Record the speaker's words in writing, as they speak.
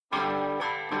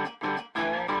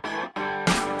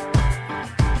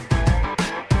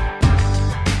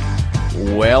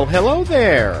Well, hello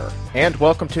there, and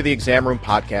welcome to the Exam Room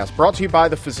Podcast, brought to you by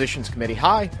the Physicians Committee.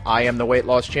 Hi, I am the weight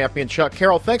loss champion, Chuck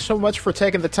Carroll. Thanks so much for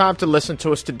taking the time to listen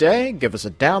to us today. Give us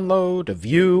a download, a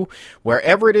view,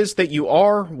 wherever it is that you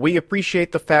are. We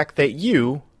appreciate the fact that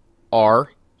you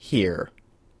are here.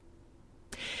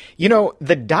 You know,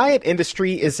 the diet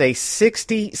industry is a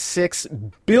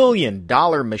 $66 billion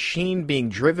machine being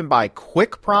driven by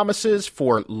quick promises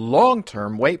for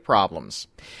long-term weight problems.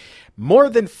 More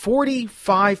than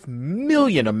 45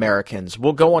 million Americans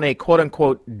will go on a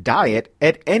quote-unquote diet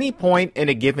at any point in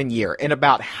a given year, and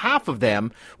about half of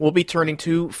them will be turning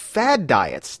to fad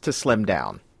diets to slim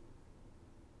down.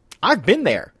 I've been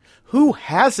there. Who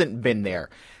hasn't been there?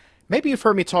 Maybe you've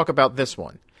heard me talk about this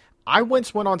one. I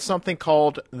once went on something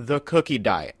called the cookie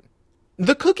diet.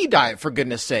 The cookie diet, for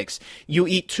goodness sakes. You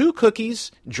eat 2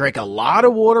 cookies, drink a lot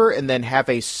of water, and then have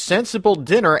a sensible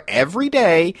dinner every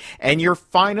day, and you're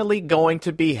finally going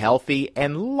to be healthy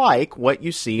and like what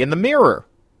you see in the mirror.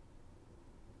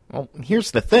 Well, here's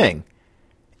the thing.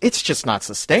 It's just not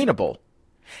sustainable.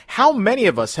 How many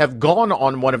of us have gone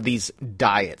on one of these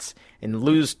diets and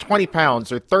lose 20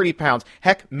 pounds or 30 pounds,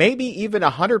 heck, maybe even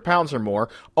 100 pounds or more,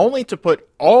 only to put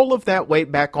all of that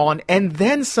weight back on and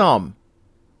then some?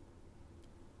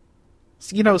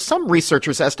 You know, some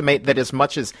researchers estimate that as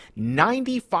much as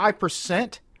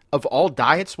 95% of all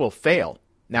diets will fail.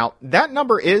 Now, that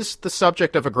number is the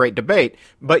subject of a great debate,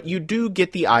 but you do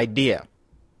get the idea.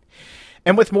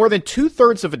 And with more than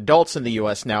 2/3 of adults in the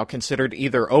U.S. now considered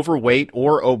either overweight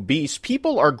or obese,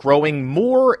 people are growing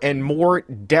more and more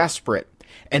desperate.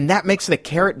 And that makes the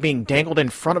carrot being dangled in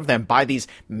front of them by these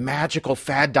magical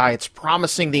fad diets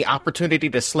promising the opportunity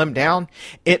to slim down,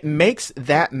 it makes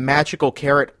that magical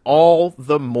carrot all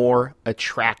the more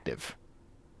attractive.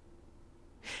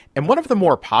 And one of the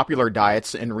more popular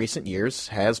diets in recent years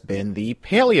has been the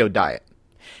Paleo diet.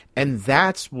 And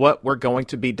that's what we're going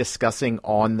to be discussing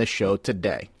on the show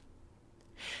today.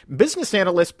 Business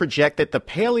analysts project that the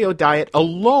Paleo diet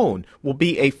alone will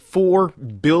be a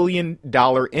 $4 billion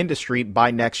industry by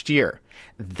next year.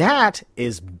 That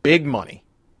is big money.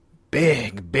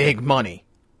 Big money.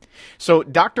 So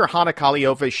Dr. Hana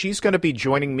Kaliova, she's going to be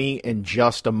joining me in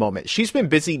just a moment. She's been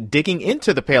busy digging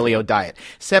into the Paleo diet,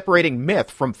 separating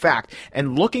myth from fact,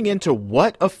 and looking into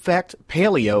what effect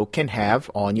Paleo can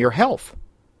have on your health.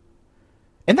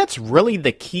 And that's really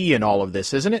the key in all of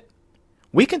this, isn't it?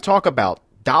 We can talk about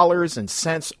dollars and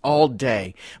cents all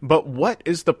day, but what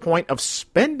is the point of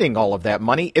spending all of that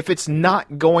money if it's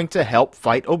not going to help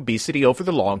fight obesity over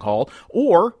the long haul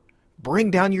or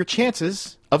bring down your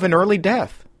chances of an early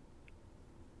death?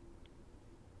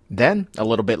 Then, a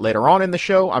little bit later on in the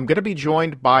show, I'm going to be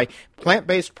joined by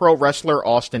plant-based pro wrestler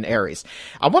Austin Aries.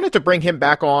 I wanted to bring him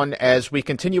back on as we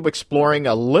continue exploring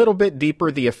a little bit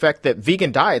deeper the effect that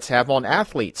vegan diets have on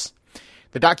athletes.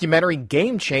 The documentary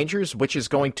Game Changers, which is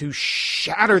going to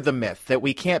shatter the myth that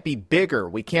we can't be bigger,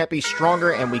 we can't be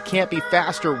stronger, and we can't be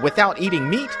faster without eating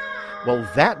meat. Well,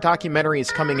 that documentary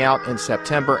is coming out in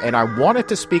September, and I wanted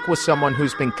to speak with someone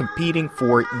who's been competing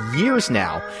for years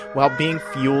now while being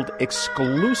fueled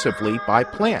exclusively by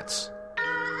plants.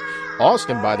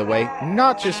 Austin, by the way,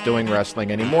 not just doing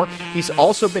wrestling anymore. He's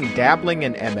also been dabbling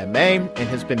in MMA and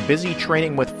has been busy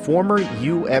training with former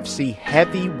UFC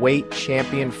heavyweight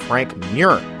champion Frank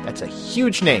Mir. That's a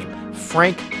huge name,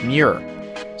 Frank Mir.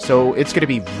 So it's going to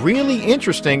be really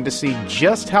interesting to see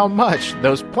just how much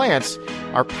those plants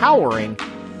are powering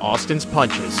Austin's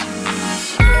punches.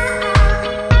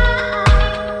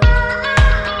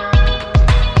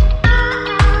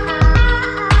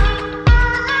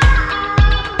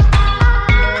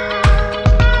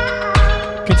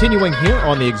 Continuing here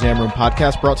on the Exam Room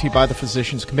Podcast, brought to you by the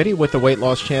Physicians Committee with the weight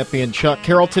loss champion Chuck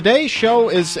Carroll. Today's show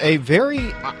is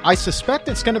I suspect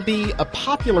it's going to be a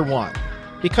popular one,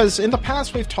 because in the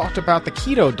past we've talked about the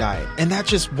keto diet, and that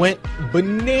just went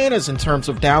bananas in terms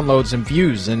of downloads and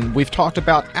views, and we've talked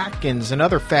about Atkins and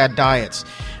other fad diets.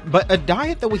 But a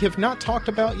diet that we have not talked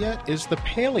about yet is the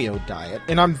Paleo diet,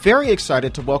 and I'm very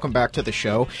excited to welcome back to the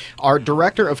show our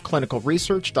Director of Clinical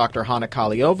Research, Dr. Hana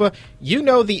Kaliova. You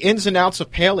know the ins and outs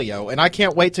of Paleo, and I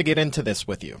can't wait to get into this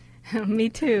with you. Me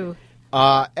too.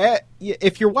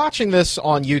 If you're watching this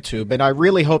on YouTube, and I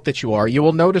really hope that you are, you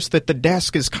will notice that the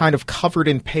desk is kind of covered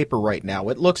in paper right now.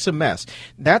 It looks a mess.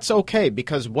 That's okay,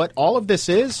 because what all of this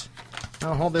is,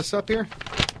 I'll hold this up here.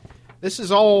 This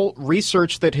is all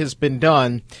research that has been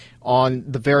done on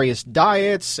the various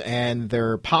diets and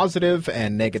their positive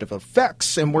and negative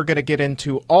effects, and we're going to get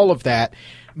into all of that.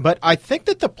 But I think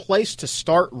that the place to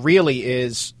start really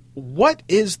is, what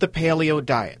is the Paleo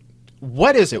diet?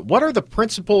 what is it? What are the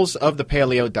principles of the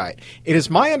paleo diet? It is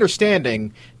my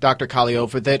understanding, Dr.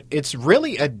 Kaliova, that it's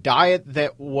really a diet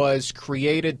that was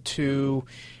created to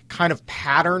kind of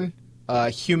pattern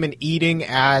human eating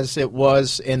as it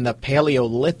was in the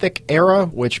Paleolithic era,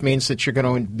 which means that you're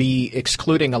going to be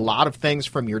excluding a lot of things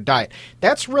from your diet.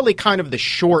 That's really kind of the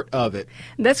short of it.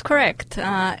 That's correct.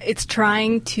 It's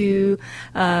trying to,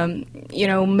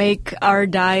 make our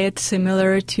diet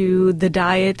similar to the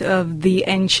diet of the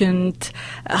ancient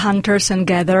hunters and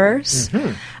gatherers,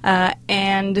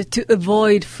 and to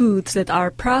avoid foods that are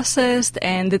processed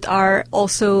and that are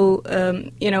also,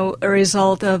 a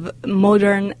result of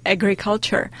modern agriculture,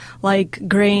 like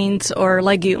grains or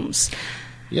legumes.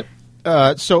 Yep.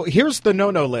 So here's the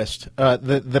no-no list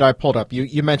that I pulled up.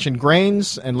 You mentioned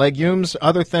grains and legumes,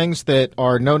 other things that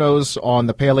are no-nos on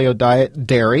the paleo diet: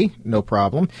 dairy, no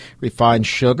problem; refined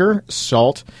sugar,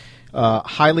 salt,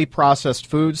 highly processed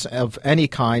foods of any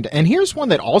kind. And here's one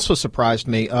that also surprised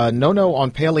me. No-no on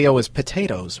paleo is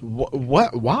potatoes.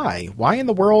 Why? Why in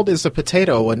the world is a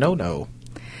potato a no-no?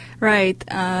 Right.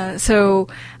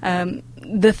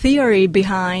 The theory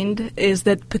behind is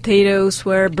that potatoes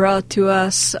were brought to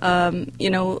us,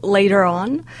 later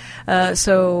on.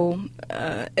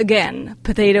 Again,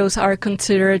 potatoes are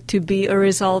considered to be a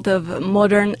result of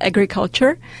modern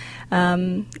agriculture,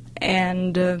 and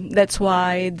that's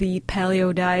why the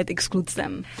paleo diet excludes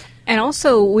them. And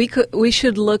also, we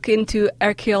should look into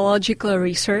archaeological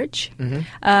research,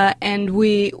 and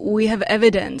we have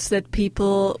evidence that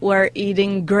people were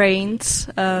eating grains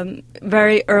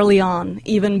very early on,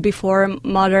 even before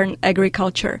modern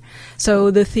agriculture. So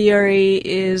the theory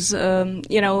is, not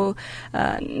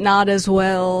as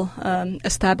well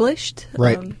established,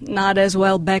 right? Not as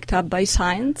well backed up by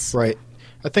science, right?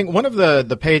 I think one of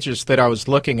the pages that I was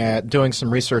looking at doing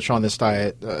some research on this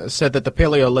diet said that the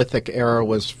Paleolithic era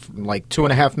was like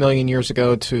 2.5 million years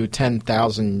ago to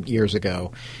 10,000 years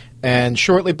ago. And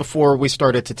shortly before we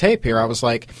started to tape here, I was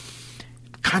like,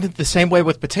 kind of the same way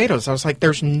with potatoes. I was like,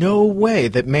 there's no way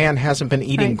that man hasn't been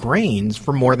eating grains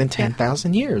for more than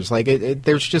 10,000 years. Like,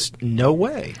 there's just no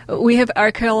way. We have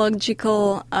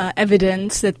archaeological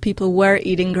evidence that people were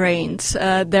eating grains.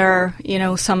 There are,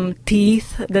 some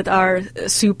teeth that are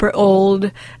super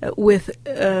old with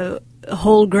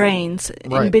whole grains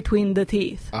in between the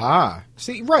teeth.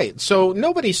 See, right. So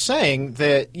nobody's saying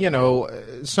that,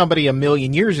 somebody a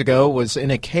million years ago was in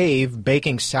a cave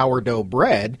baking sourdough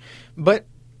bread, but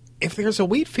if there's a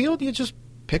wheat field, you just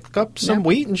pick up some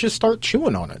wheat and just start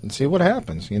chewing on it and see what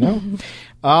happens,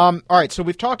 All right, so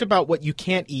we've talked about what you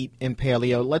can't eat in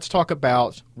paleo. Let's talk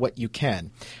about what you can.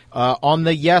 On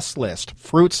the yes list,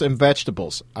 fruits and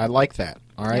vegetables. I like that.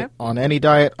 All right, on any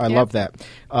diet, I love that.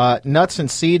 Nuts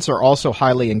and seeds are also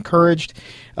highly encouraged.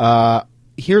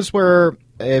 Here's where,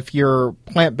 if you're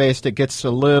plant-based, it gets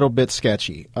a little bit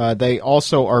sketchy. They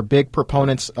also are big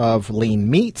proponents of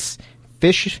lean meats,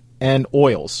 fish, and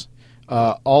oils.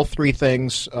 All three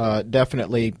things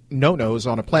definitely no-nos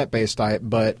on a plant-based diet,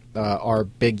 but are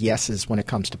big yeses when it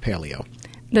comes to paleo.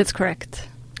 That's correct.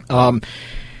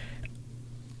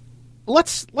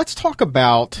 Let's talk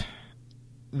about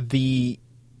the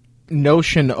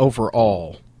notion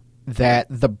overall that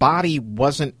the body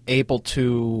wasn't able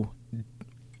to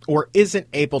or isn't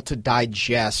able to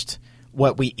digest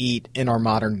what we eat in our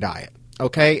modern diet.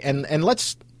 Okay? And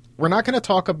we're not going to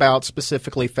talk about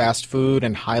specifically fast food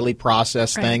and highly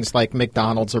processed things like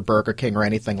McDonald's or Burger King or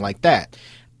anything like that.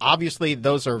 Obviously,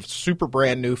 those are super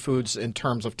brand new foods in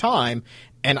terms of time,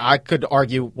 and I could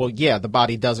argue, well, yeah, the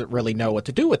body doesn't really know what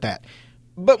to do with that.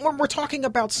 But when we're talking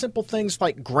about simple things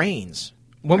like grains,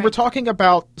 when we're talking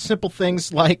about simple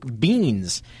things like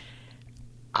beans,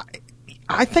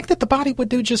 I think that the body would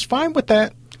do just fine with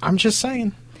that. I'm just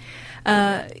saying.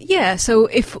 So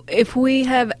if we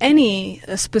have any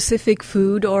specific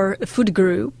food or food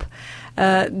group,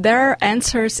 there are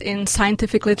answers in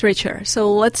scientific literature.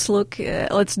 So let's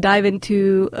dive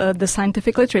into the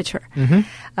scientific literature.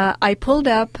 I pulled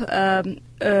up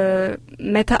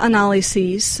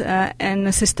meta-analyses and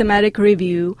a systematic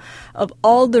review of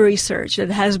all the research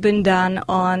that has been done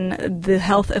on the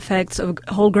health effects of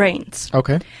whole grains.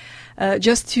 Okay.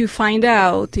 Just to find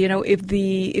out,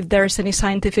 if there's any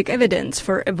scientific evidence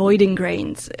for avoiding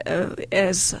grains,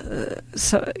 as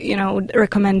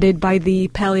recommended by the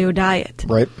paleo diet.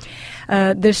 Right.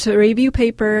 This review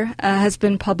paper has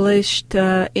been published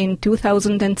in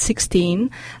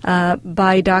 2016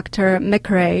 by Dr.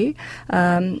 McRae,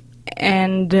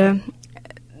 and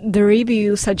the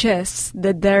review suggests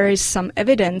that there is some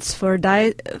evidence for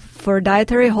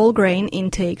dietary whole grain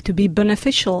intake to be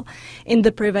beneficial in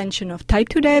the prevention of type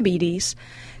 2 diabetes,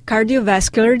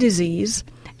 cardiovascular disease,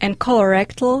 and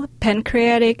colorectal,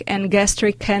 pancreatic, and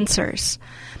gastric cancers.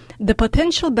 The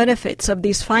potential benefits of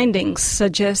these findings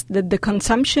suggest that the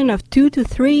consumption of 2 to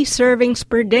 3 servings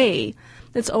per day,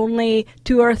 that's only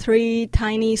 2 or 3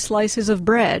 tiny slices of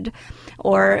bread,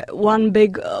 or 1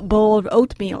 big bowl of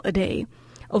oatmeal a day,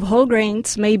 of whole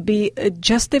grains may be a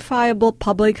justifiable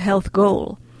public health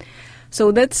goal.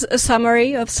 So that's a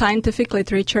summary of scientific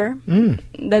literature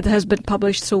that has been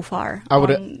published so far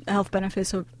on health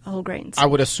benefits of whole grains. I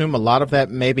would assume a lot of that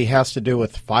maybe has to do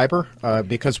with fiber,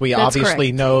 because we That's obviously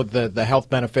correct. know the health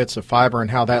benefits of fiber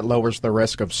and how that lowers the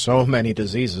risk of so many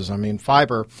diseases. I mean,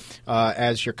 fiber,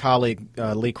 as your colleague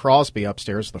Lee Crosby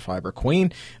upstairs, the fiber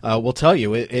queen, will tell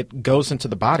you, it goes into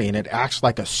the body and it acts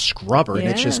like a scrubber, and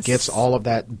it just Yes. gets all of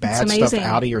that bad It's stuff amazing.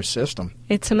 out of your system.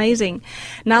 It's amazing.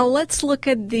 Now let's look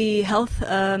at the health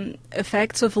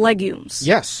effects of legumes.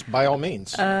 Yes, by all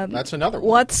means. That's another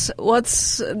one.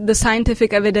 What's the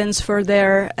scientific evidence for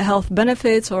their health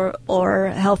benefits or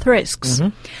health risks?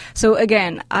 So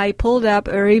again, I pulled up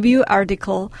a review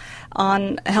article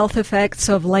on health effects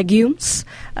of legumes,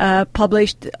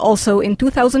 published also in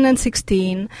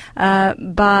 2016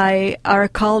 by our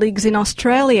colleagues in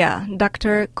Australia,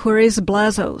 Dr. Kuris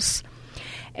Blazos.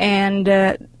 And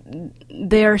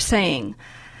they're saying,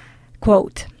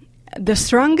 quote, "The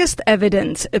strongest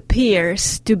evidence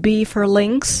appears to be for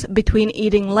links between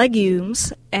eating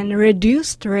legumes and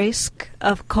reduced risk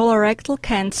of colorectal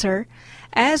cancer,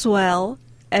 as well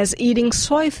as eating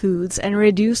soy foods and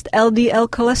reduced LDL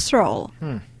cholesterol."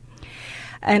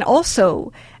 And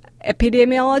also,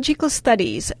 epidemiological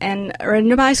studies and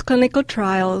randomized clinical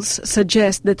trials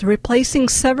suggest that replacing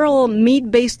several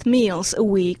meat-based meals a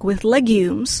week with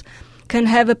legumes can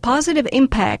have a positive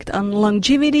impact on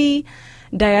longevity,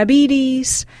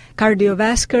 diabetes,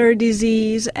 cardiovascular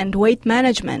disease, and weight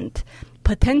management,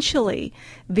 potentially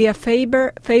via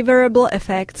favorable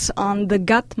effects on the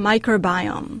gut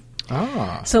microbiome.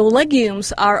 So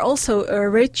legumes are also a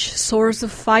rich source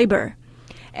of fiber,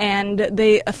 and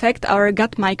they affect our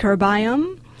gut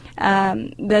microbiome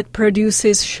that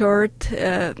produces short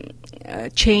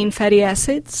chain fatty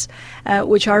acids,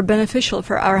 which are beneficial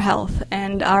for our health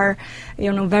and are,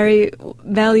 very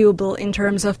valuable in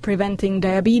terms of preventing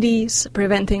diabetes,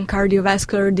 preventing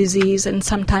cardiovascular disease, and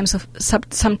some types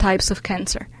of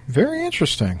cancer. Very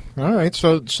interesting. All right,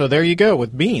 so there you go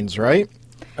with beans, right?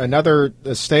 Another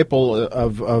staple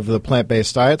of the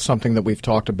plant-based diet, something that we've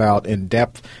talked about in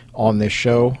depth on this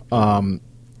show.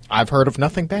 I've heard of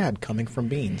nothing bad coming from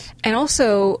beans. And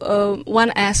also,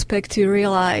 one aspect to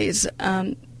realize,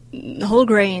 whole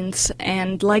grains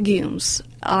and legumes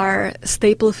are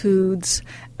staple foods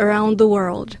around the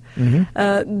world.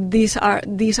 These are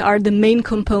the main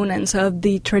components of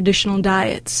the traditional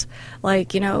diets,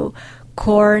 like,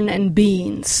 corn and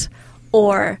beans,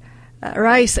 or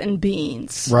rice and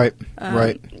beans. Right.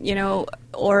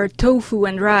 Or tofu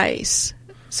and rice.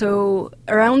 So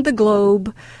around the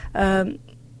globe,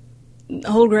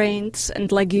 whole grains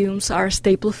and legumes are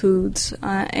staple foods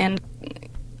and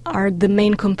are the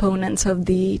main components of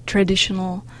the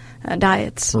traditional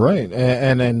diets. Right.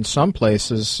 And in some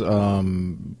places,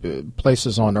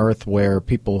 places on Earth where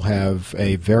people have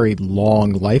a very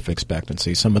long life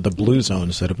expectancy, some of the blue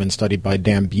zones that have been studied by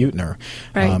Dan Buettner.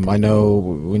 Right. I know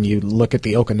when you look at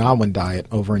the Okinawan diet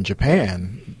over in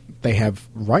Japan, they have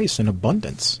rice in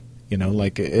abundance.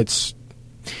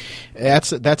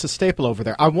 That's a staple over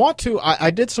there. I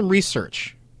did some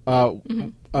research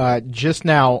just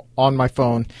now on my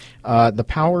phone, the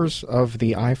powers of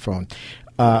the iPhone.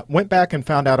 Went back and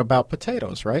found out about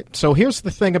potatoes, right? So here's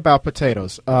the thing about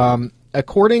potatoes.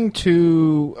 According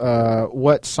to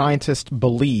what scientists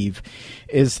believe,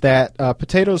 is that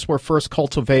potatoes were first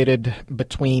cultivated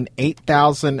between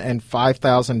 8,000 and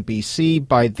 5,000 BC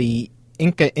by the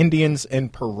Inca Indians in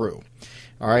Peru.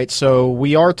 All right, so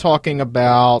we are talking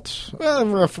about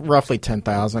roughly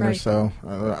 10,000 or so.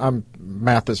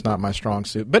 Math is not my strong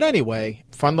suit. But anyway,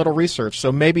 fun little research.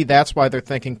 So maybe that's why they're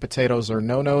thinking potatoes are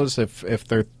no-nos if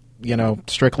they're,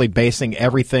 strictly basing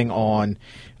everything on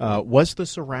was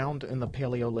this around in the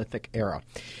Paleolithic era.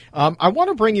 I want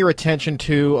to bring your attention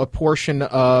to a portion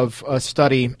of a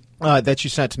study that you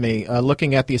sent to me,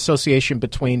 looking at the association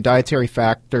between dietary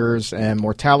factors and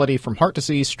mortality from heart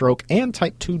disease, stroke, and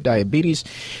type 2 diabetes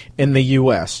in the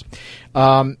U.S.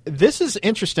 This is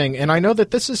interesting, and I know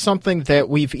that this is something that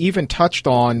we've even touched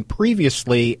on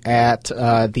previously at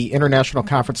the International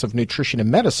Conference of Nutrition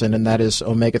and Medicine, and that is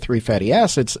omega-3 fatty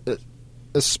acids,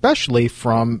 especially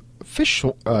from fish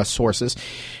sources.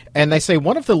 And they say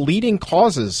one of the leading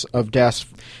causes of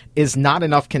death is not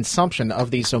enough consumption of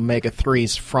these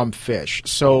omega-3s from fish.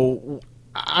 So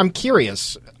I'm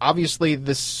curious. Obviously,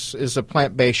 this is a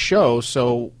plant-based show,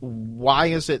 so why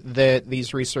is it that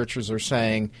these researchers are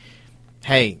saying,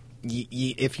 hey,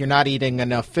 if you're not eating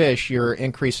enough fish, you're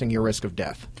increasing your risk of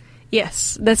death?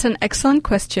 Yes, that's an excellent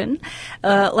question.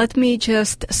 Let me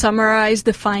just summarize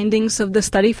the findings of the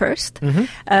study first.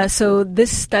 So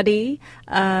this study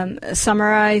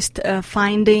summarized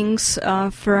findings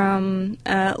from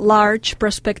large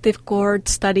prospective cohort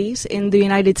studies in the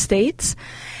United States.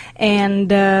 And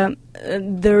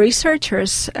the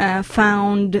researchers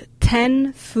found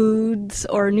 10 foods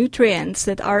or nutrients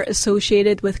that are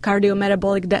associated with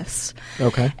cardiometabolic deaths.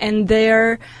 Okay. And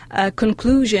their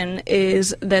conclusion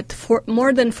is that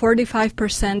more than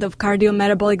 45% of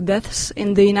cardiometabolic deaths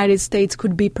in the United States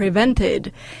could be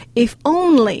prevented if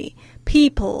only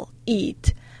people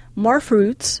eat more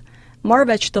fruits, more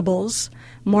vegetables,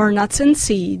 more nuts and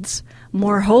seeds,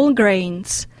 more whole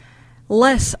grains,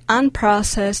 less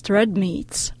unprocessed red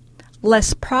meats,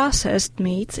 less processed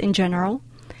meats in general,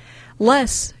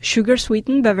 less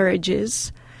sugar-sweetened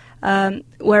beverages,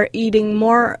 we're eating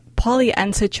more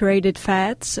polyunsaturated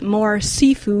fats, more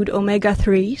seafood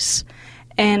omega-3s,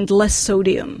 and less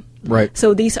sodium. Right.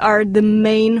 So these are the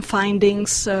main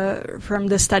findings from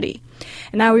the study.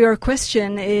 And now your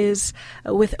question is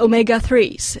with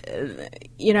omega-3s.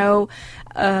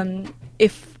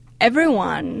 If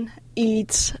everyone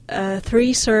eats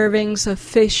 3 servings of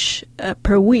fish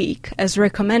per week as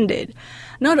recommended,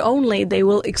 not only they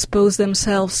will expose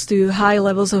themselves to high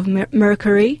levels of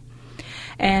mercury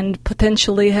and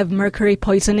potentially have mercury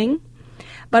poisoning,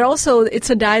 but also it's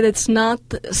a diet that's not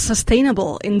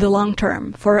sustainable in the long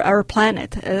term for our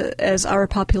planet as our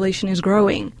population is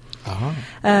growing.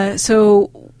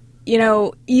 So,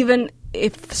 even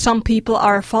if some people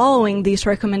are following these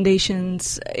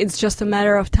recommendations, it's just a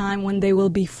matter of time when they will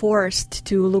be forced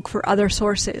to look for other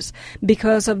sources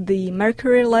because of the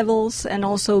mercury levels and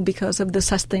also because of the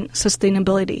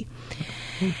sustainability.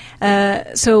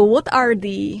 So what are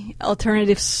the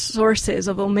alternative sources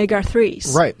of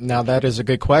omega-3s? Right. Now, that is a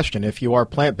good question. If you are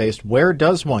plant-based, where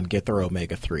does one get their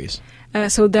omega-3s?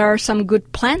 So there are some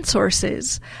good plant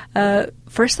sources.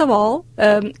 First of all,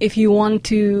 if you want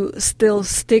to still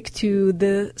stick to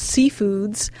the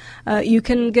seafoods, you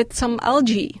can get some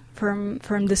algae from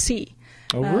the sea.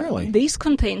 Oh, really? These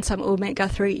contain some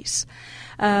omega-3s.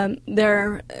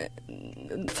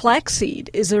 Flaxseed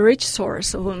is a rich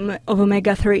source of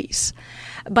omega-3s.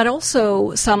 But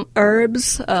also some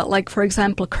herbs, like, for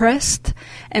example, cress,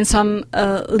 and some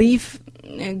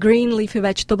green leafy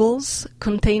vegetables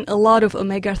contain a lot of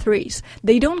omega-3s.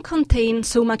 They don't contain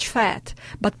so much fat,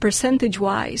 but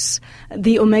percentage-wise,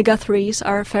 the omega-3s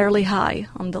are fairly high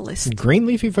on the list. Green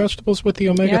leafy vegetables with the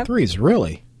omega-3s,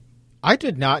 really? I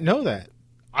did not know that.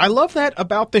 I love that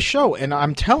about this show, and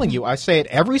I'm telling you, I say it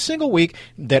every single week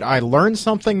that I learn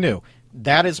something new.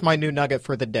 That is my new nugget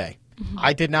for the day.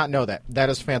 I did not know that. That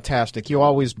is fantastic. You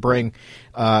always bring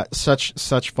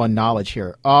such fun knowledge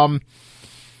here.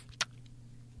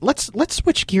 Let's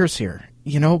switch gears here,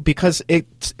 because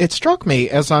it struck me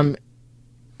as I'm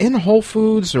in Whole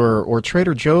Foods or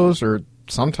Trader Joe's or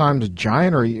sometimes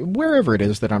Giant or wherever it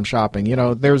is that I'm shopping.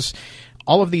 There's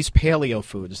all of these paleo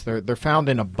foods. They're found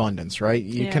in abundance, right?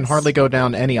 You can hardly go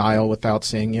down any aisle without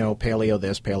seeing, paleo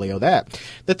this, paleo that.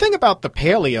 The thing about the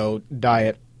paleo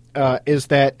diet is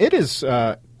that it is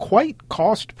quite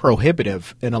cost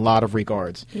prohibitive in a lot of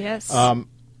regards. Yes.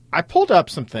 I pulled up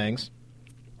some things.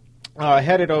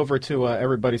 Headed over to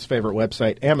everybody's favorite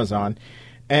website, Amazon,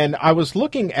 and I was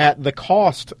looking at the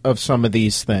cost of some of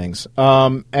these things.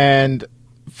 And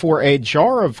for a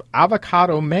jar of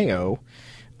avocado mayo,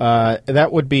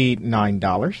 that would be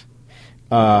 $9.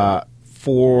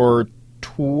 For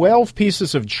 12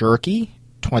 pieces of jerky,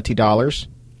 $20.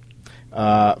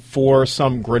 For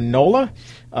some granola,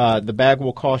 the bag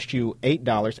will cost you $8.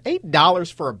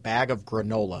 $8 for a bag of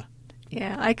granola.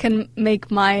 Yeah, I can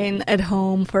make mine at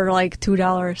home for like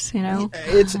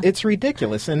 $2, It's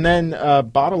ridiculous. And then a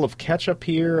bottle of ketchup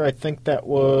here, I think that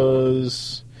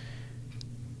was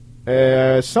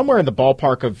somewhere in the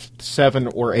ballpark of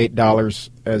 $7 or $8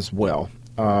 as well.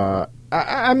 I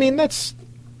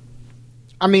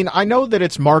know that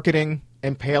it's marketing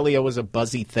and paleo is a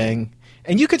buzzy thing.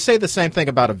 And you could say the same thing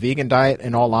about a vegan diet,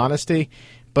 in all honesty.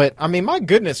 But, my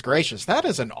goodness gracious, that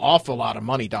is an awful lot of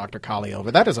money, Dr.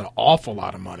 Kaliova. That is an awful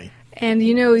lot of money. And,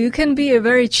 you can be a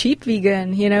very cheap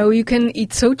vegan. You can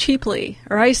eat so cheaply.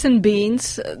 Rice and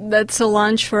beans, that's a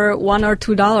lunch for $1 or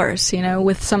 $2,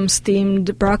 with some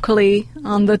steamed broccoli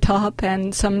on the top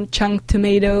and some chunked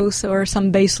tomatoes or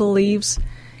some basil leaves.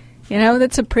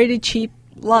 That's a pretty cheap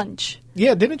lunch.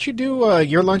 Yeah, didn't you do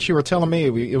your lunch? You were telling me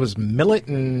it was millet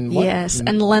and what? Yes,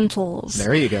 and lentils.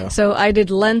 There you go. So I did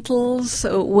lentils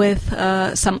with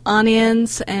some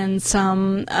onions and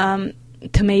some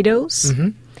tomatoes,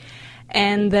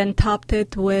 and then topped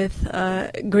it with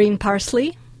green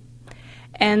parsley.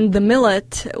 And the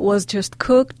millet was just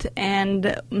cooked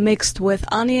and mixed with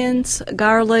onions,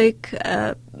 garlic,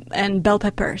 and bell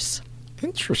peppers.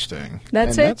 Interesting.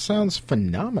 That's and it. That sounds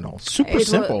phenomenal. Super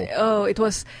simple. It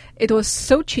was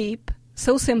so cheap,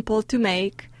 so simple to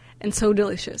make, and so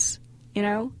delicious.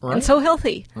 Right. And so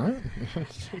healthy. Right.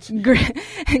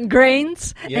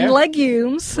 Grains and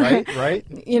legumes, right.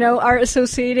 Are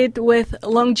associated with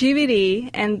longevity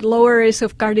and lower risk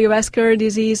of cardiovascular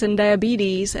disease and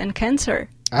diabetes and cancer.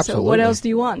 Absolutely. So what else do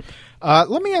you want?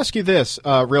 Let me ask you this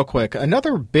real quick.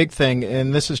 Another big thing,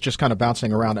 and this is just kind of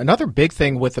bouncing around, another big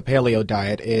thing with the paleo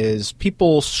diet is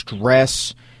people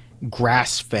stress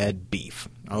grass-fed beef.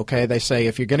 Okay, they say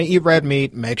if you're going to eat red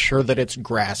meat, make sure that it's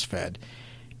grass-fed.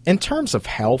 In terms of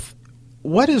health,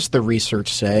 what does the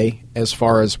research say as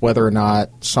far as whether or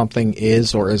not something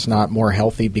is or is not more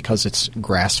healthy because it's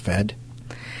grass-fed?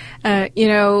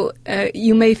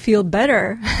 You may feel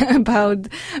better about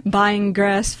buying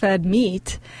grass-fed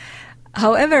meat.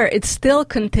 However, it still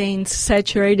contains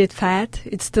saturated fat.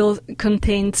 It still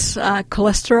contains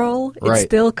cholesterol. Right. It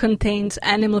still contains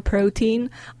animal protein.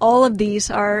 All of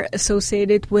these are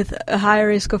associated with a higher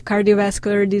risk of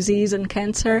cardiovascular disease and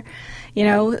cancer.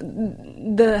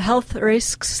 The health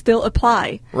risks still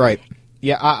apply. Right.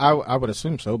 Yeah, I would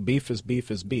assume so. Beef is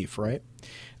beef, right?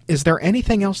 Is there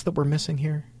anything else that we're missing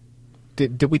here?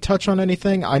 Did we touch on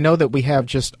anything? I know that we have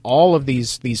just all of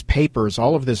these papers,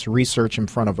 all of this research in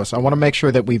front of us. I want to make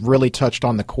sure that we've really touched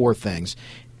on the core things.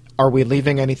 Are we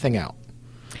leaving anything out?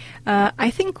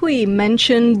 I think we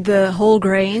mentioned the whole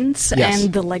grains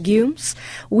and the legumes.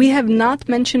 We have not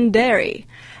mentioned dairy.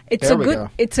 It's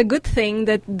a good thing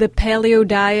that the paleo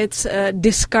diets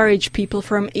discourage people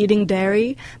from eating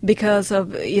dairy because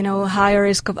of higher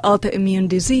risk of autoimmune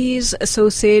disease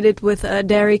associated with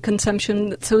dairy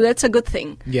consumption. So that's a good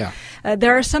thing. Yeah.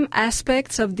 There are some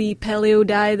aspects of the paleo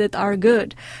diet that are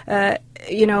good.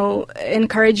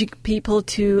 Encouraging people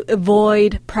to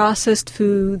avoid processed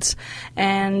foods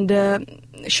and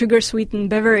sugar-sweetened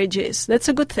beverages. That's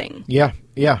a good thing. Yeah.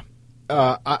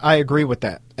 I agree with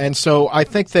that. And so I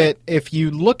think that if you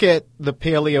look at the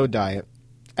paleo diet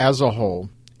as a whole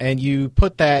and you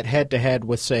put that head-to-head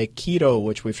with, say, keto,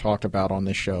 which we've talked about on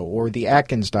this show, or the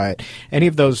Atkins diet, any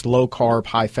of those low-carb,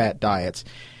 high-fat diets,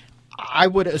 I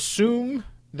would assume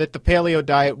that the paleo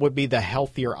diet would be the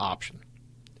healthier option.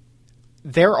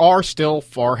 There are still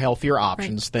far healthier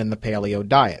options than the paleo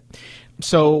diet.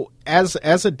 So as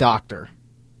a doctor,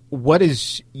 what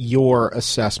is your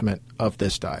assessment of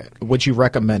this diet? Would you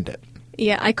recommend it?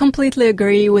 Yeah, I completely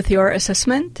agree with your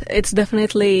assessment. It's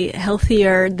definitely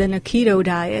healthier than a keto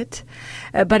diet.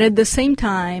 But at the same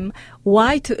time,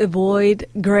 why to avoid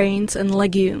grains and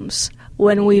legumes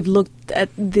when we've looked at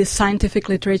the scientific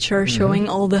literature showing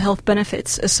all the health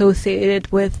benefits associated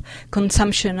with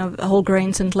consumption of whole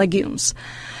grains and legumes?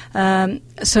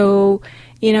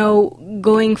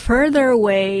 Going further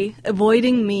away,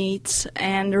 avoiding meats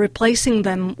and replacing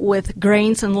them with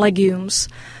grains and legumes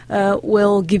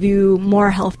will give you more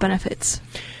health benefits.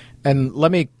 And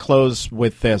let me close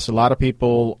with this. A lot of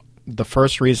people, the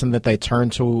first reason that they turn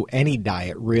to any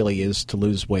diet really is to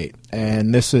lose weight.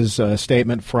 And this is a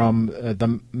statement from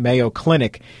the Mayo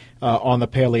Clinic on the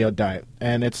paleo diet.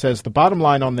 And it says the bottom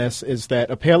line on this is that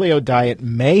a paleo diet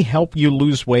may help you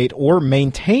lose weight or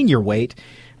maintain your weight.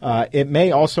 It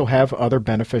may also have other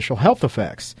beneficial health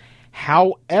effects.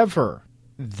 However,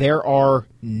 there are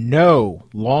no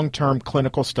long-term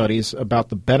clinical studies about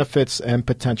the benefits and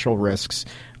potential risks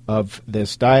of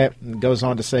this diet. It goes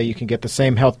on to say you can get the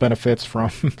same health benefits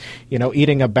from,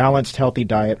 eating a balanced, healthy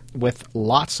diet with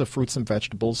lots of fruits and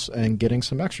vegetables and getting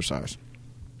some exercise.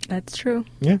 That's true.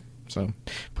 Yeah. So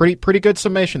pretty good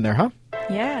summation there, huh?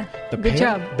 Yeah, good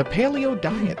job. The paleo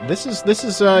diet. This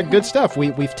is good stuff.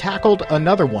 We've tackled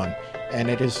another one, and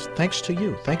it is thanks to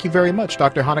you. Thank you very much,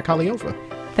 Dr. Hana Kaliova.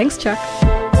 Thanks, Chuck.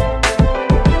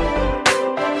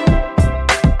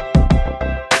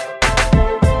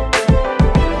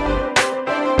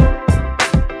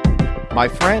 My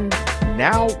friend,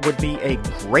 now would be a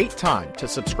great time to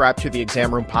subscribe to the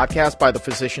Exam Room Podcast by the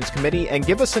Physicians Committee and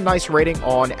give us a nice rating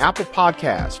on Apple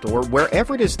Podcast or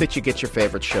wherever it is that you get your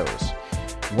favorite shows.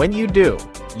 When you do,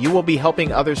 you will be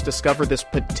helping others discover this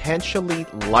potentially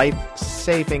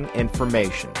life-saving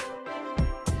information.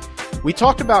 We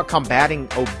talked about combating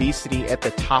obesity at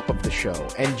the top of the show,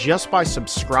 and just by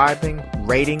subscribing,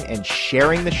 rating, and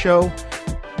sharing the show,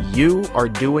 you are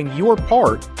doing your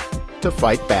part to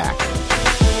fight back.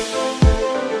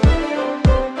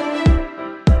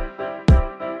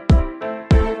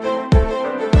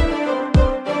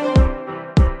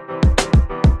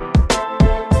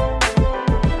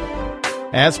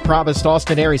 As promised,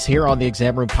 Austin Aries here on the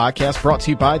Exam Room Podcast, brought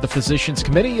to you by the Physicians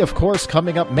Committee. Of course,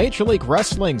 coming up, Major League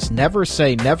Wrestling's Never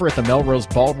Say Never at the Melrose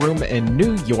Ballroom in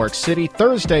New York City,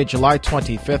 Thursday, July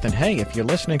 25th. And hey, if you're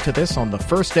listening to this on the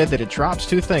first day that it drops,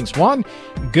 two things. One,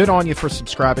 good on you for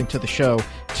subscribing to the show.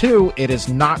 Two, it is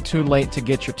not too late to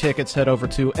get your tickets. Head over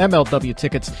to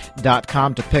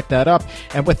mlwtickets.com to pick that up.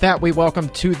 And with that, we welcome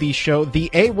to the show the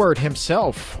A-word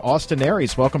himself, Austin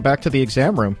Aries. Welcome back to the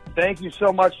Exam Room. Thank you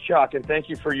so much, Chuck, and thank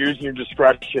you for using your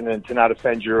discretion and to not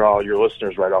offend your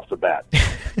listeners right off the bat.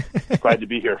 Glad to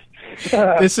be here.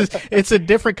 It's a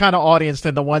different kind of audience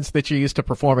than the ones that you're used to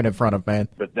performing in front of, man.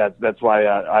 But that's why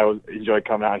I enjoy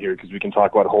coming out here, because we can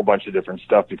talk about a whole bunch of different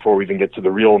stuff before we even get to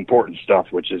the real important stuff,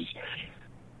 which is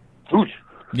food.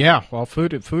 Yeah, well,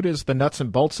 food is the nuts and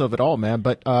bolts of it all, man.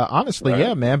 But honestly,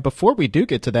 yeah, man, before we do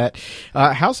get to that,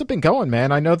 how's it been going,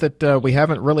 man? I know that we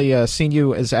haven't really seen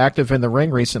you as active in the ring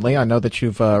recently. I know that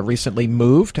you've recently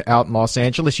moved out in Los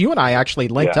Angeles. You and I actually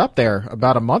linked up there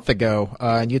about a month ago,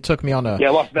 and you took me on a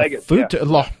Las Vegas.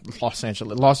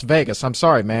 Las Vegas. I'm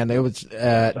sorry, man. It was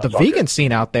the vegan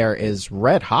scene out there is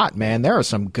red hot, man. There are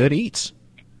some good eats.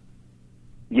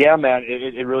 Yeah, man,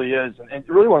 it really is. And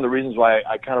really one of the reasons why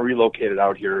I kind of relocated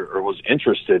out here or was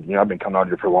interested, I've been coming out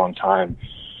here for a long time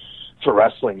for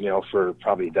wrestling, for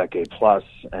probably a decade plus,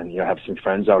 and, I have some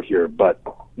friends out here. But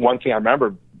one thing I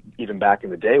remember even back in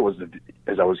the day was that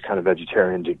as I was kind of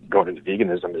vegetarian to going into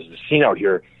veganism, is the scene out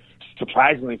here,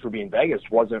 surprisingly for being Vegas,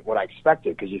 wasn't what I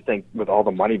expected, because you think with all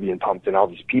the money being pumped and all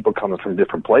these people coming from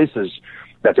different places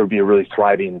that there would be a really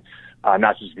thriving,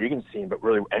 not just vegan scene, but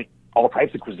really all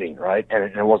types of cuisine, right?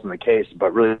 And it wasn't the case,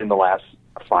 but really in the last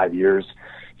 5 years,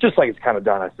 just like it's kind of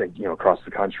done, I think, across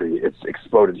the country, it's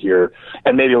exploded here,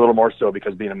 and maybe a little more so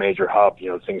because being a major hub,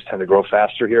 things tend to grow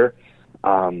faster here.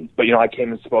 But I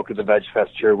came and spoke at the Veg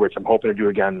Fest here, which I'm hoping to do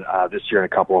again this year in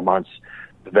a couple of months,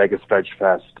 the Vegas Veg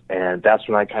Fest, and that's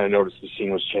when I kind of noticed the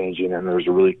scene was changing, and there was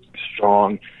a really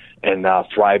strong and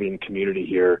thriving community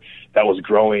here that was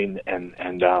growing and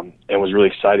was really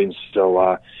exciting. So,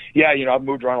 I've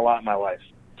moved around a lot in my life,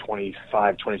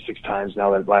 25, 26 times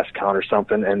now, that last count or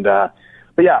something. And, but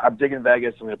yeah, I'm digging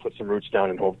Vegas. I'm going to put some roots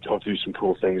down and hope to do some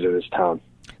cool things in this town.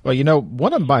 Well,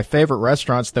 one of my favorite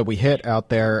restaurants that we hit out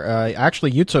there,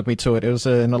 actually you took me to it. It was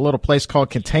in a little place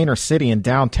called Container City in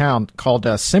downtown called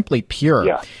Simply Pure.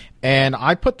 Yeah. And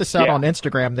I put this out on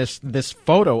Instagram, this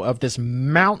photo of this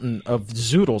mountain of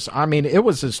zoodles. I mean, it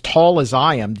was as tall as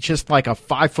I am, just like a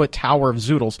 5-foot tower of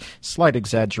zoodles. Slight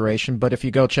exaggeration, but if you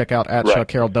go check out at Chuck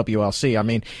Carroll WLC, I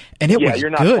mean, and it was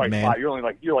you're not good, quite man. You're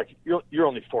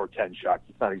only 4'10", Chuck.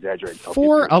 It's not exaggerating.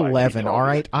 4'11", all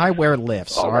right. I wear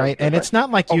lifts, all right, and it's not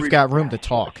like you've got room to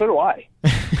talk. So do I.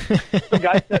 Some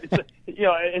guys said,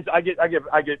 I get,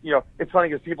 it's funny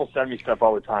because people send me stuff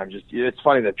all the time. It's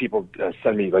funny that people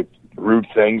send me like rude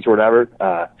things or whatever,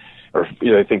 or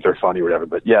they think they're funny or whatever.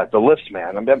 But yeah, the lifts,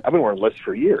 man. I've been wearing lifts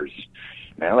for years,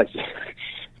 man. It's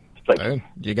like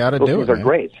you got to do it. Those things are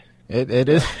great. It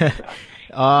is.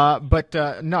 But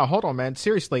no, hold on, man.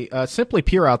 Seriously, Simply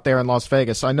Pure out there in Las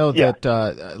Vegas. I know that,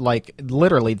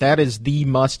 literally, that is the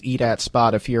must-eat-at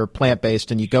spot if you're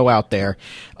plant-based and you go out there.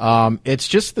 It's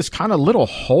just this kind of little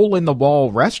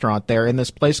hole-in-the-wall restaurant there in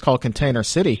this place called Container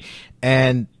City,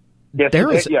 and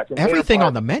there is everything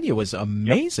on the menu is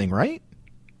amazing, right?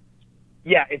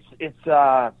 Yeah, it's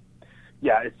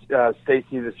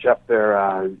Stacy, the chef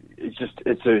there.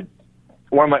 It's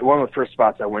one of the first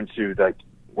spots I went to, like,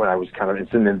 when I was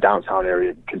it's in the downtown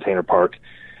area, Container Park.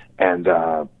 And,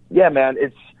 man,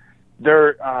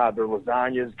 their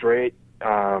lasagna is great.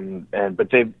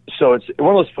 So it's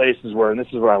one of those places where, and this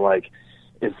is what I like,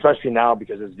 especially now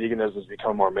because as veganism has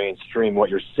become more mainstream, what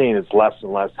you're seeing is less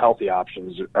and less healthy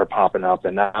options are popping up.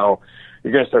 And now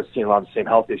you're going to start seeing a lot of the same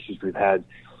health issues we've had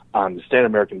on the standard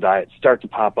American diet start to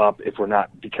pop up if we're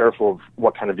not be careful of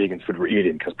what kind of vegan food we're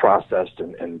eating, because processed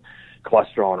and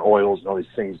cholesterol and oils and all these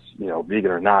things,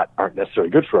 vegan or not, aren't necessarily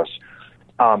good for us.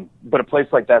 But a place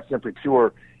like that, Simply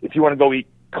Pure, if you want to go eat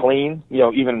clean,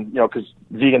 because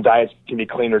vegan diets can be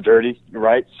clean or dirty,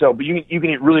 right? So, but you can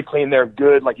eat really clean there,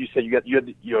 good. Like you said, you had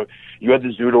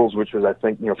the zoodles, which was, I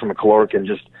think, from a caloric and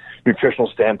just nutritional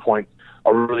standpoint,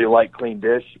 a really light, clean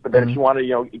dish. But then if you want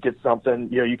to, get something,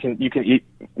 you can eat,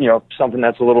 something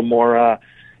that's a little more, on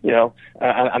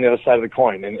the other side of the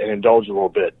coin and indulge a little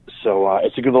bit. So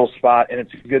it's a good little spot, and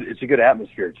it's a good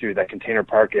atmosphere too. That Container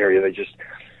Park area, they just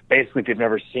basically, if you've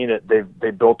never seen it,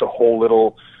 they built a whole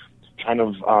little kind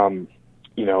of,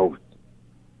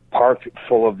 park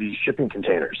full of these shipping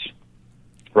containers,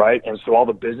 right? And so all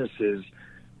the businesses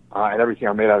and everything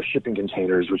are made out of shipping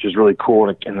containers, which is really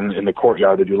cool. And in the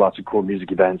courtyard, they do lots of cool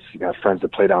music events. You got friends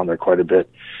that play down there quite a bit.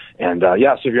 And, so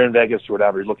if you're in Vegas or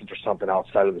whatever, you're looking for something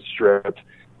outside of the Strip,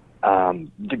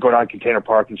 go down Container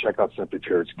Park and check out Simply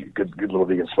Pure. It's a good little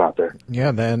vegan spot there.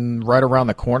 Yeah, then right around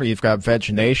the corner, you've got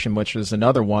Veg Nation, which is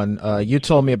another one. You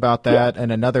told me about that,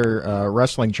 and another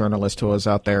wrestling journalist who was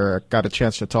out there got a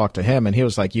chance to talk to him, and he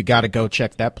was like, you got to go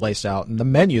check that place out. And the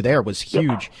menu there was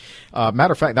huge.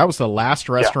 Matter of fact, that was the last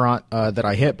restaurant that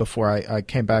I hit before I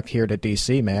came back here to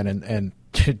D.C., man, and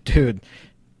dude,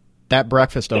 that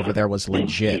breakfast over there was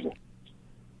legit.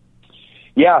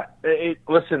 Yeah,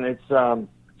 listen, it's...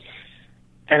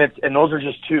 And those are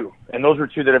just two. And those were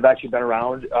two that have actually been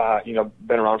around,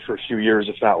 been around for a few years,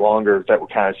 if not longer, that were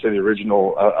kind of, say, the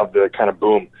original of the kind of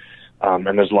boom. And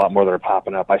there's a lot more that are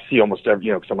popping up. I see almost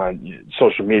every, because I'm on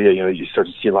social media, you start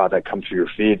to see a lot of that come through your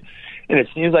feed. And it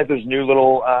seems like there's new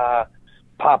little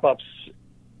pop-ups,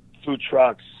 food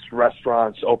trucks,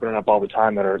 restaurants opening up all the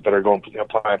time that are going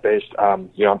plant-based. I'm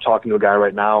talking to a guy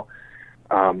right now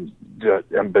that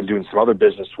I've been doing some other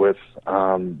business with,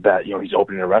 that, he's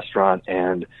opening a restaurant,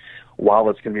 and while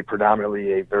it's going to be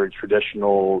predominantly a very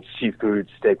traditional seafood,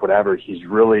 steak, whatever, he's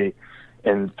really,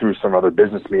 and through some other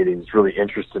business meetings, really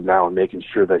interested now in making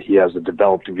sure that he has a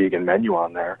developed vegan menu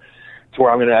on there, to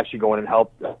where I'm going to actually go in and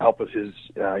help with his,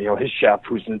 his chef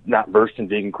who's not versed in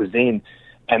vegan cuisine,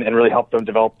 and really help them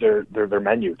develop their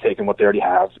menu, taking what they already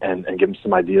have and give them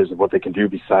some ideas of what they can do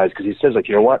besides, because he says, like,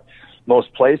 you know what?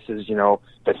 Most places,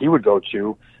 that he would go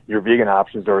to, your vegan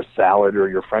options are a salad or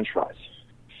your French fries.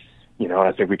 And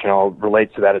I think we can all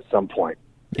relate to that at some point.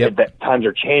 Yep. That times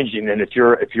are changing, and if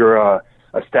you're a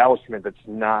establishment that's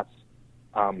not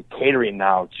catering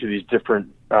now to these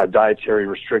different dietary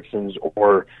restrictions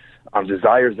or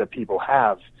desires that people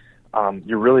have,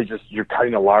 you're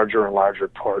cutting a larger and larger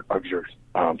part of your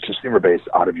consumer base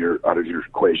out of your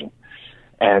equation.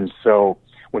 And so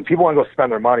when people want to go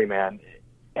spend their money, man,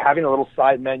 having a little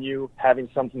side menu, having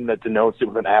something that denotes it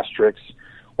with an asterisk,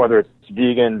 whether it's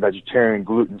vegan, vegetarian,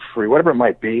 gluten-free, whatever it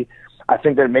might be, I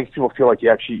think that it makes people feel like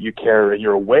you care and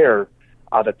you're aware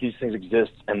that these things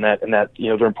exist and that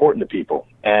they're important to people.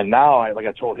 And now, like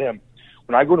I told him,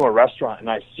 when I go to a restaurant and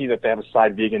I see that they have a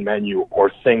side vegan menu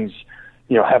or things,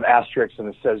 have asterisks and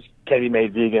it says can be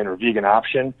made vegan or vegan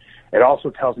option, it also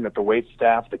tells me that the wait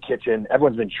staff, the kitchen,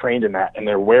 everyone's been trained in that, and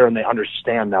they're aware and they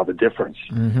understand now the difference.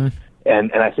 Mm-hmm.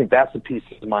 And I think that's a piece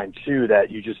of mind, too,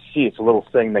 that you just see. It's a little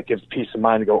thing that gives peace of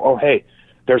mind to go, oh, hey,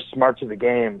 they're smart to the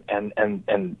game,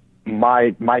 and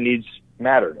my needs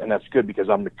matter. And that's good because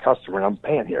I'm the customer and I'm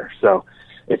paying here. So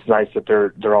it's nice that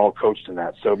they're all coached in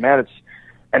that. So, man,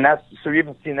 so you've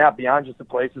even seen that beyond just the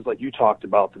places like you talked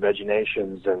about, the Veggie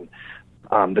Nations and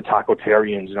the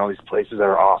Tacotarians and all these places that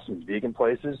are awesome vegan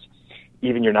places.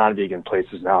 Even your non-vegan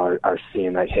places now are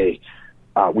seeing that, hey,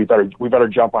 we better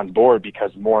jump on board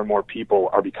because more and more people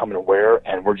are becoming aware,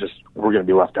 and we're going to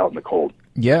be left out in the cold.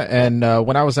 Yeah, and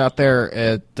when I was out there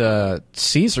at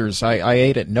Caesars, I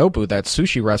ate at Nobu, that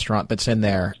sushi restaurant that's in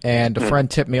there, and a friend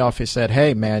tipped me off. He said,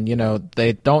 hey, man,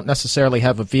 they don't necessarily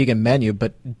have a vegan menu,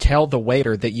 but tell the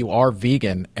waiter that you are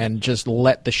vegan and just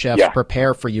let the chefs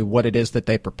prepare for you what it is that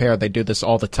they prepare. They do this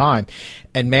all the time.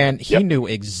 And, man, he knew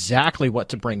exactly what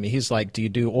to bring me. He's like, do you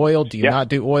do oil? Do you not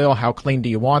do oil? How clean do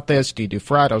you want this? Do you do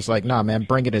fried? I was like, nah, man,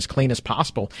 bring it as clean as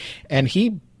possible. And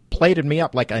he plated me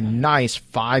up like a nice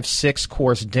 5-6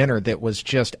 course dinner that was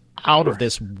just out of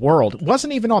this world. It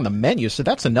wasn't even on the menu, so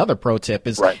that's another pro tip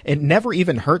is it never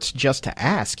even hurts just to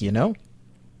ask, Yeah.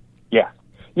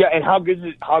 Yeah, and how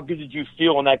good did you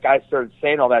feel when that guy started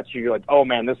saying all that to you? You're like, oh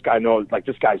man, this guy knows, like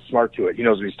this guy's smart to it. He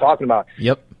knows what he's talking about.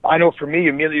 Yep. I know for me,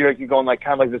 immediately you're going like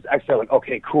kind of like this extra, like,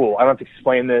 okay, cool. I don't have to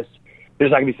explain this. There's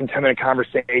not going to be some 10-minute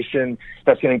conversation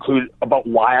that's going to include about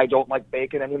why I don't like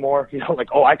bacon anymore. Like,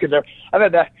 oh, I could never. I've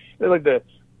had that. Like the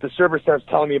server starts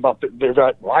telling me about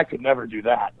well, I could never do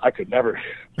that. I could never.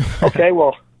 Okay,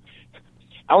 well,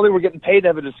 I don't think we're getting paid to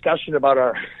have a discussion about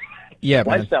our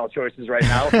lifestyle choices right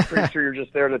now. I'm pretty sure you're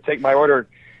just there to take my order,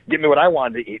 give me what I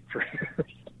wanted to eat.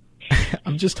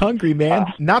 I'm just hungry, man.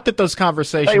 Not that those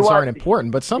conversations aren't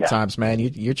important, but sometimes, man,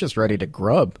 you're just ready to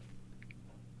grub.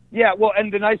 Yeah, well,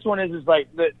 and the nice one is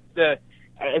like this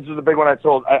is the big one I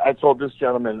told this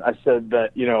gentleman. I said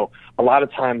that, a lot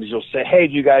of times you'll say, hey,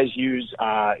 do you guys use,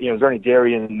 is there any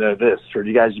dairy in this? Or do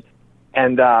you guys,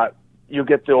 and you'll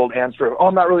get the old answer of, oh,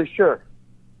 I'm not really sure.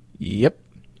 Yep.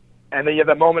 And then you have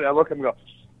that moment, I look at him and go,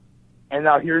 and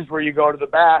now here's where you go to the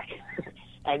back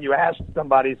and you ask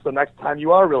somebody, so next time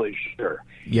you are really sure.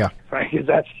 Yeah. Right?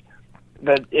 Because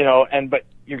but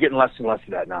you're getting less and less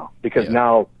of that now, because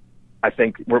now I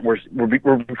think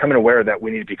we're becoming aware that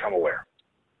we need to become aware.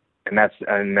 And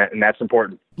that's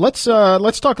important. Let's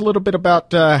talk a little bit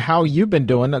about how you've been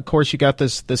doing. Of course, you got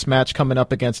this match coming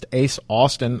up against Ace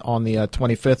Austin on the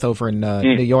 25th over in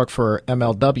New York for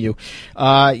MLW.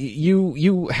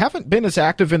 You haven't been as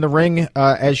active in the ring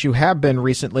as you have been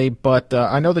recently, but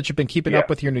I know that you've been keeping up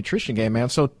with your nutrition game, man.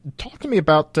 So talk to me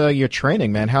about your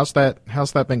training, man. How's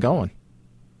that been going?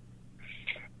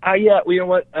 Yeah, well, you know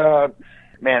what,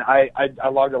 man, I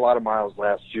logged a lot of miles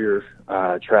last year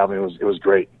traveling. It was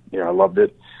great. I loved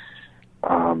it.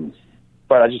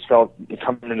 But I just felt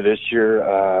coming into this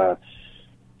year,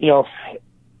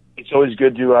 it's always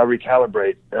good to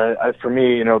recalibrate. For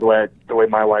me, the way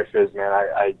my life is, man,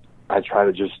 I try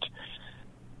to just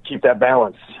keep that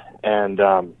balance. And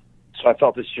so I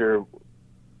felt this year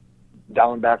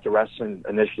dialing back to wrestling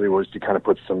initially was to kind of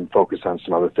put some focus on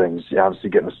some other things. Obviously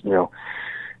getting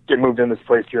moved in this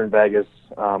place here in Vegas.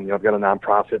 I've got a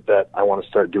nonprofit that I want to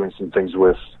start doing some things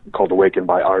with called Awakened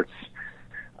by Arts,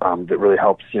 that really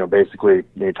helps, basically,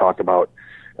 you talk about,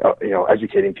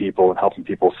 educating people and helping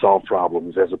people solve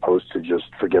problems as opposed to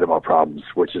just forget about problems,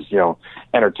 which is,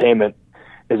 entertainment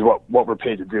is what we're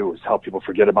paid to do, is help people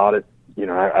forget about it.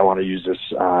 I want to use this,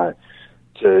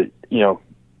 to,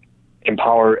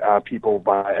 empower people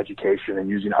by education and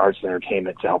using arts and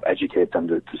entertainment to help educate them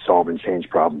to solve and change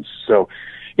problems. So,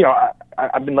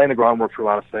 I've been laying the groundwork for a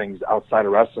lot of things outside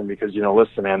of wrestling because,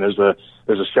 listen, man, there's a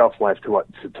shelf life to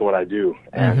what I do.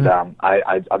 And,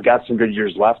 I've got some good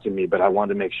years left in me, but I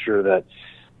wanted to make sure that,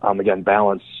 again,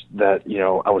 balance that,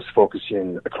 I was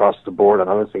focusing across the board on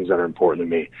other things that are important to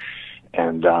me.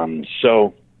 And, I've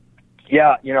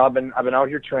been out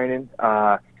here training.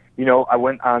 I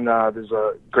went on, there's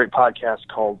a great podcast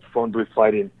called Phone Booth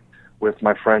Fighting with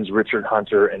my friends Richard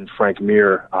Hunter and Frank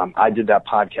Mir. I did that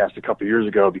podcast a couple of years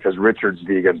ago because Richard's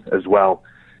vegan as well,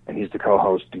 and he's the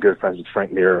co-host and good friends with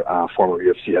Frank Mir, former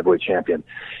UFC heavyweight champion.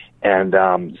 And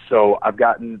so I've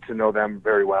gotten to know them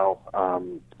very well,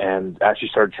 and actually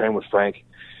started training with Frank,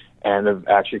 and have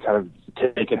actually kind of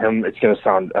taken him, it's going to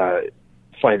sound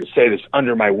funny to say this,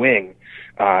 under my wing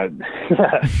in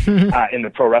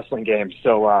the pro wrestling game.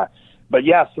 So,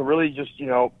 so really just,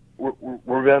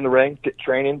 we're in the ring,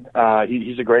 training.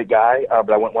 He's a great guy,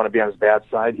 but I wouldn't want to be on his bad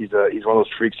side. He's one of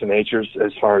those freaks of nature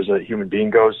as far as a human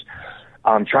being goes.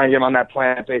 Trying to get him on that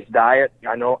plant-based diet.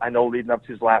 I know leading up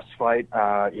to his last fight,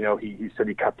 he said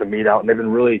he cut the meat out, and they've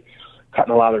been really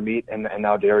cutting a lot of their meat and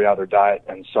now dairy out of their diet.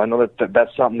 And so I know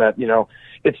that's something that,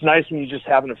 it's nice when you just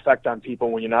have an effect on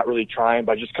people when you're not really trying,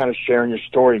 by just kind of sharing your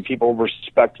story, and people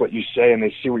respect what you say and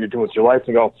they see what you're doing with your life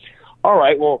and go, all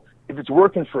right, well, if it's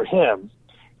working for him,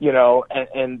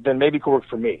 and then maybe it could work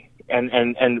for me.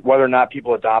 And whether or not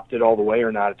people adopt it all the way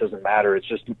or not, it doesn't matter. It's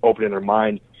just opening their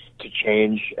mind to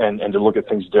change and to look at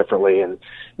things differently. And,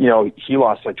 he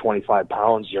lost like 25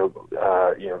 pounds,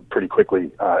 pretty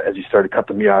quickly, as he started to cut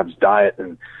the meat out of his diet.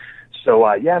 And so,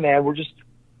 man, we're just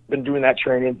been doing that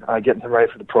training, getting him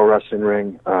ready for the pro wrestling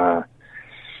ring,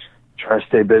 trying to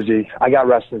stay busy. I got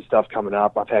wrestling stuff coming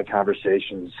up. I've had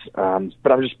conversations,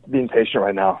 but I'm just being patient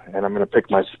right now, and I'm going to pick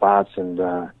my spots.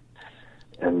 But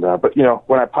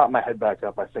when I pop my head back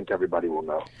up, I think everybody will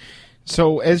know.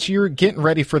 So as you're getting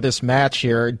ready for this match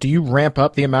here, do you ramp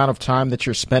up the amount of time that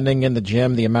you're spending in the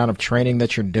gym, the amount of training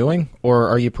that you're doing, or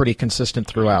are you pretty consistent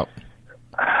throughout?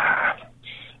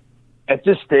 At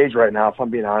this stage right now, if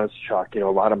I'm being honest, Chuck, a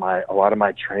lot of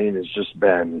my training has just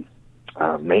been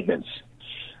maintenance.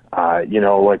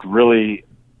 Really,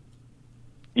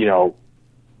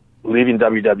 leaving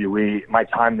WWE, during my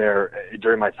time there,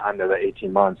 the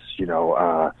 18 months,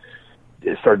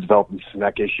 it started developing some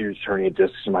neck issues, hernia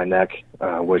discs in my neck,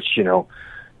 which, those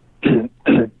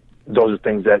are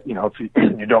things that,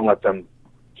 if you don't let them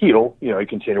heal, you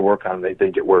continue to work on them,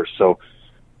 they get worse. So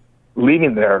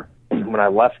leaving there, when I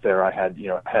left there, I had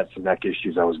some neck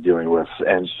issues I was dealing with.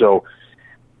 And so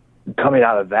coming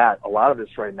out of that, a lot of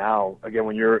this right now, again,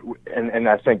 when you're, and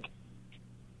I think,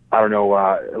 I don't know,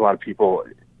 a lot of people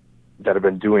that have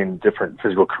been doing different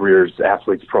physical careers,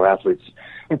 athletes, pro athletes,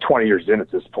 I'm 20 years in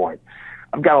at this point.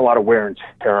 I've got a lot of wear and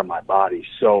tear on my body.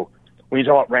 So when you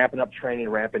talk about ramping up training,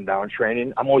 ramping down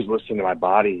training, I'm always listening to my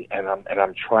body, and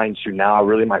I'm trying to now,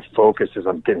 really my focus as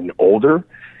I'm getting older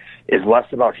is less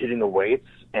about hitting the weights,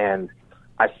 and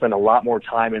I spend a lot more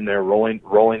time in there rolling,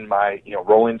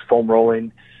 foam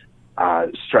rolling,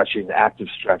 stretching, active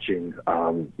stretching,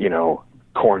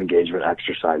 core engagement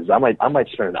exercises. I might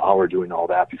spend an hour doing all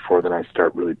that before then I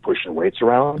start really pushing weights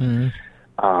around.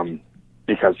 Mm-hmm.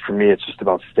 because for me, it's just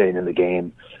about staying in the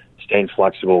game, staying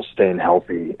flexible, staying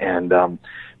healthy. And, and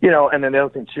then the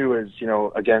other thing too is,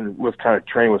 again, with kind of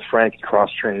training with Frank and cross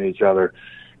training each other,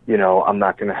 I'm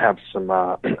not going to have I'm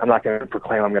not going to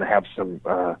proclaim I'm going to have some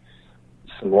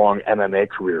long MMA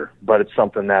career, but it's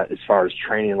something that, as far as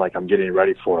training, like I'm getting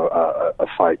ready for a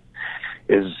fight,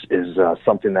 is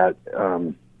something that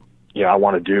I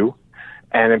want to do,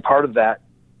 and then part of that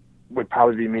would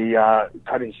probably be me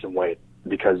cutting some weight,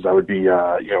 because I would be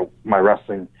my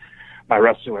wrestling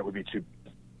weight would be too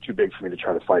big for me to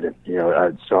try to fight in.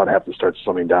 So I'd have to start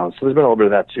slimming down. So there's been a little bit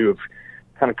of that too, of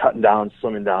kind of cutting down,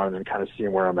 slimming down, and then kind of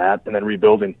seeing where I'm at, and then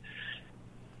rebuilding.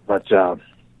 But I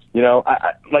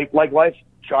like life,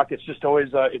 Chuck. It's just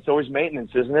always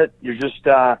maintenance, isn't it? You just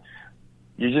gotta.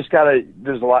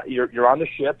 There's a lot. You're on the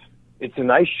ship. It's a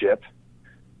nice ship.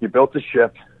 You built the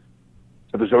ship,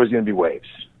 but there's always going to be waves.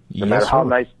 No matter how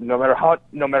nice, no matter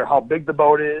how big the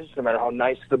boat is, no matter how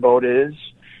nice the boat is,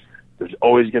 there's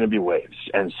always going to be waves.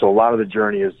 And so a lot of the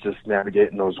journey is just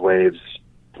navigating those waves,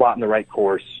 plotting the right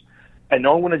course, and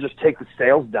knowing when to just take the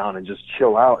sails down and just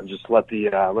chill out and just let the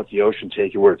ocean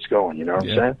take you where it's going. You know what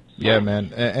I'm saying? Yeah,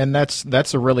 man. And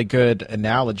that's a really good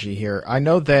analogy here. I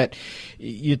know that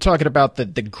you're talking about the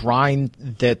grind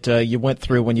that you went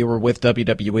through when you were with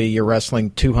WWE. You're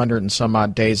wrestling 200 and some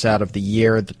odd days out of the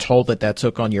year, the toll that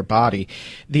took on your body.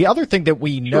 The other thing that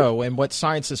we know, and what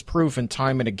science has proven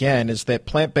time and again, is that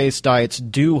plant-based diets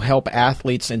do help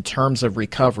athletes in terms of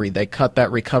recovery. They cut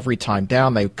that recovery time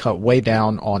down. They cut way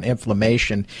down on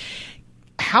inflammation.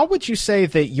 How would you say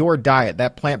that your diet,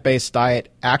 that plant-based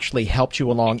diet, actually helped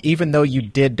you along, even though you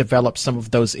did develop some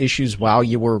of those issues while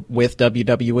you were with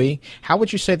WWE? How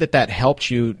would you say that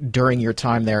helped you during your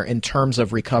time there in terms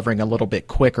of recovering a little bit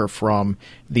quicker from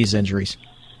these injuries?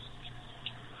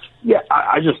 Yeah,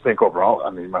 I just think overall,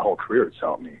 my whole career it's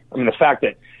helped me. The fact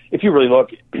that if you really look,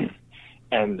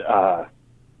 and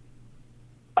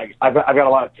I've got a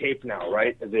lot of tape now,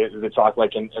 right? They talk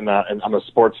like and I'm a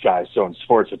sports guy, so in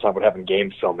sports they talk about having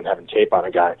game film and having tape on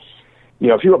a guy.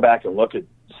 If you go back and look at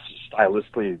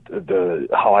stylistically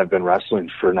how I've been wrestling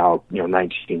for now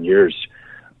 19 years,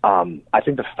 I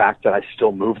think the fact that I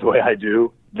still move the way I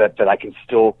do, that I can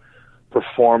still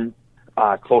perform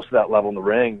close to that level in the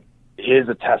ring, is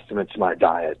a testament to my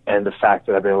diet, and the fact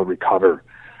that I've been able to recover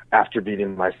after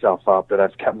beating myself up, that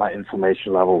I've kept my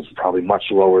inflammation levels probably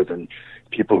much lower than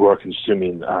people who are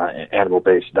consuming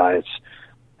animal-based diets.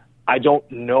 I don't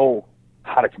know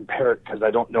how to compare it because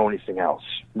I don't know anything else,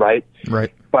 right?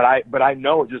 Right. But I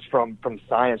know just from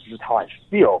science just how I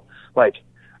feel. Like,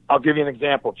 I'll give you an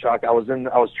example, Chuck. I was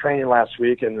training last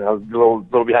week, and I was a little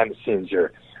behind the scenes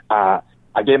here.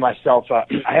 I gave myself I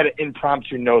had an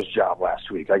impromptu nose job last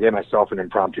week. I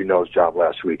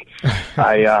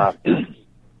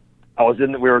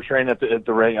we were training at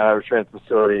the ring. I was training at the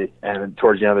facility, and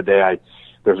towards the end of the day,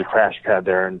 there was a crash pad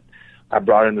there, and I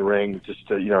brought it in the ring just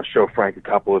to show Frank a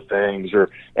couple of things,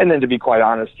 and then to be quite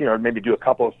honest, maybe do a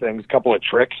couple of things, a couple of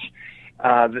tricks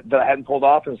that I hadn't pulled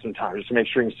off in some time, just to make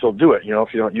sure you can still do it.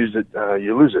 If you don't use it,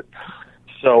 you lose it.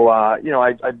 So I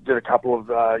did a couple of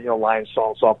lion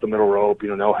salts off the middle rope,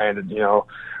 no-handed, a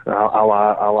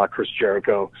la Chris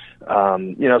Jericho.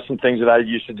 Some things that I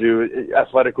used to do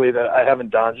athletically that I haven't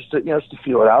done, just to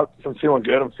feel it out. So I'm feeling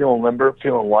good. I'm feeling limber,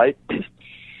 feeling light.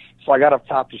 So I got up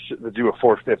top to do a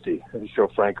 450 and show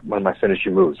Frank one of my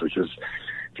finishing moves, which is,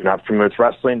 if you're not familiar with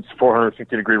wrestling, it's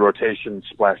 450-degree rotation,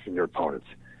 splashing your opponents.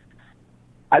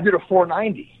 I did a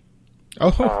 490,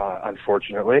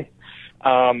 unfortunately,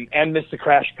 and missed the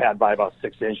crash pad by about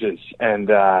 6 inches. And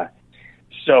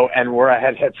and where I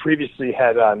had previously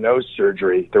had nose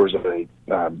surgery, there was probably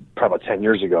about 10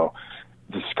 years ago,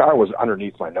 the scar was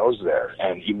underneath my nose there,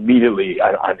 and immediately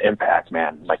on impact,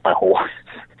 man, like my whole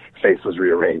face was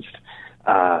rearranged.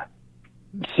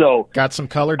 So got some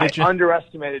color, did you? I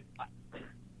underestimated.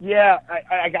 Yeah,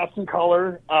 I got some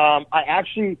color. I'm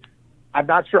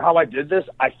not sure how I did this.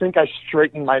 I think I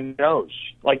straightened my nose.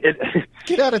 Like it.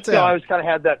 Get out of town.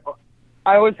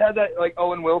 I always had that like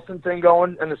Owen Wilson thing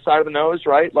going in the side of the nose,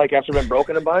 right? Like after I've been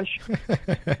broken a bunch.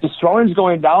 The swelling's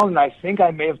going down, and I think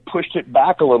I may have pushed it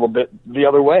back a little bit the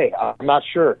other way. I'm not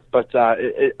sure, but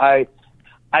I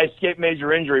escaped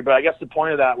major injury. But I guess the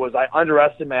point of that was I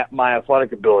underestimated my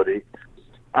athletic ability,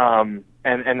 and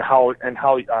how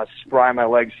spry my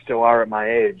legs still are at my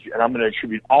age, and I'm going to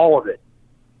attribute all of it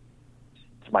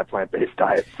to my plant-based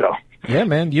diet. So yeah,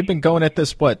 man, you've been going at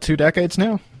this 2 decades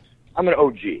now? I'm an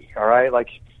OG, all right? Like,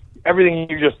 everything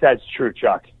you just said is true,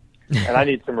 Chuck, and I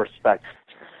need some respect.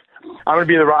 I'm going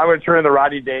to turn in the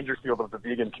Rodney Dangerfield of the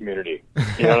vegan community.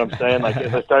 You know what I'm saying? Like,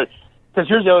 as I start, because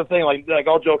here's the other thing, like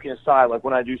all joking aside, like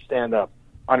when I do stand up,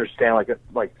 understand,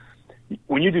 like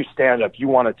when you do stand up, you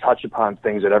want to touch upon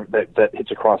things that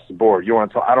hits across the board. You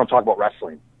want to. I don't talk about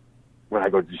wrestling when I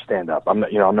go to do stand up. I'm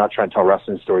not trying to tell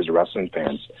wrestling stories to wrestling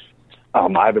fans.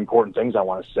 I have important things I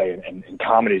want to say, and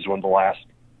comedy is one of the last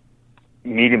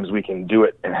mediums we can do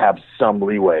it and have some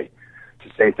leeway to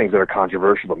say things that are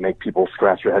controversial but make people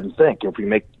scratch their head and think. If we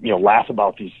make laugh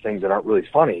about these things that aren't really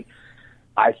funny,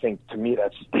 I think, to me,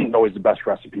 that's always the best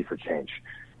recipe for change.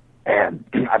 And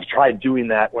I've tried doing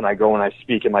that when I go and I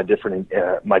speak in my different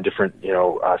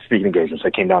speaking engagements.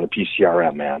 I came down to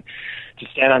PCRM, man. To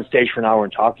stand on stage for an hour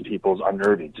and talk to people is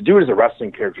unnerving. To do it as a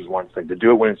wrestling character is one thing. To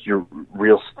do it when it's your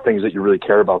real things that you really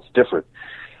care about is different.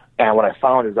 And what I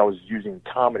found is I was using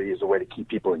comedy as a way to keep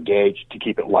people engaged, to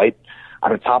keep it light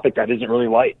on a topic that isn't really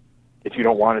light if you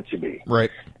don't want it to be.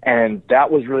 Right. And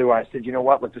that was really why I said, you know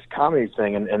what, with this comedy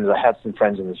thing, and I had some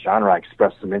friends in this genre, I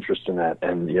expressed some interest in that.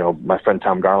 And, my friend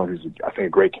Tom Garland, who's, I think, a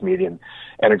great comedian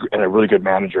and a really good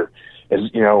manager,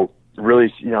 is,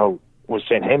 really, was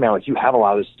saying, hey, man, like, you have a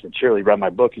lot of this material. He read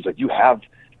my book. He's like, you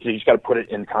just got to put it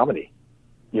in comedy,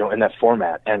 in that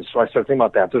format. And so I started thinking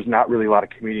about that. There's not really a lot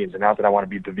of comedians, and not that I want to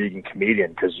be the vegan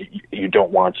comedian, because you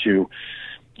don't want to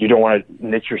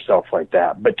niche yourself like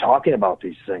that, but talking about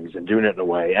these things and doing it in a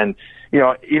way. And,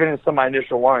 even in some of my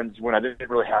initial ones when I didn't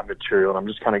really have material and I'm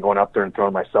just kind of going up there and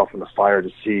throwing myself in the fire to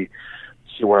see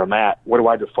where I'm at, what do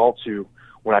I default to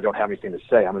when I don't have anything to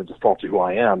say? I'm going to default to who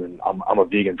I am, and I'm a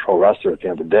vegan pro wrestler at the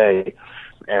end of the day.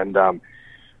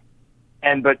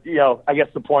 But I guess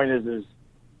the point is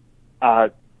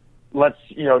let's,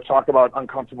 talk about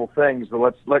uncomfortable things, but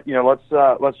let's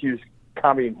use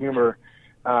comedy and humor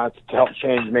to help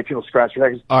change, make people scratch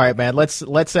their heads. All right, man. Let's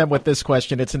end with this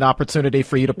question. It's an opportunity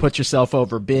for you to put yourself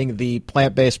over, being the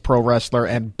plant-based pro wrestler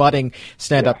and budding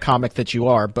stand-up comic that you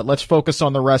are. But let's focus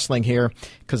on the wrestling here,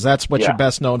 because that's what you're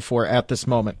best known for at this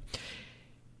moment.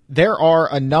 There are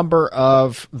a number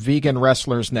of vegan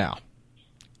wrestlers now.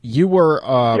 You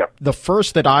were the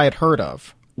first that I had heard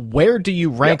of. Where do you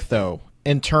rank, though,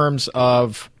 in terms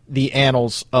of the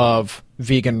annals of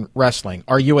vegan wrestling?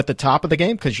 Are you at the top of the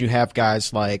game? Because you have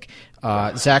guys like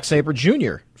Zack Sabre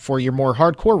Jr. For your more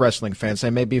hardcore wrestling fans,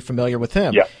 they may be familiar with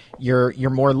him. Yeah. Your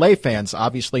more lay fans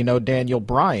obviously know Daniel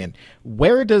Bryan.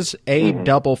 Where does a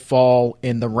double fall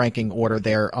in the ranking order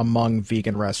there among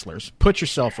vegan wrestlers? Put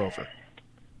yourself over.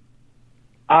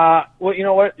 Well, you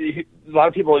know what? A lot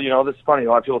of people, this is funny. A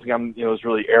lot of people think I'm, this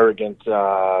really arrogant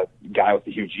guy with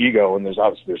a huge ego, and there's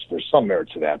some merit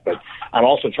to that. But I'm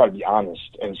also trying to be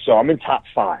honest, and so I'm in top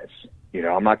 5.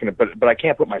 I'm not going to, but I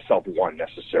can't put myself 1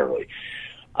 necessarily.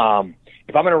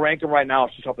 If I'm going to rank them right now,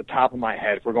 it's just off the top of my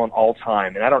head. If we're going all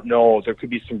time, and I don't know, there could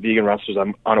be some vegan wrestlers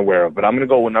I'm unaware of, but I'm going to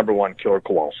go with number 1, Killer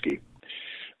Kowalski,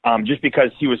 just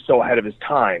because he was so ahead of his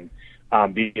time.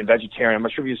 Being vegetarian, I'm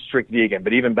not sure if he was strict vegan,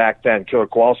 but even back then, Killer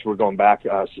Kowalski, we're going back,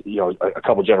 a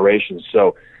couple generations.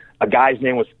 So a guy's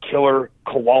name was Killer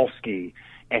Kowalski,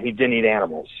 and he didn't eat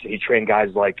animals. He trained guys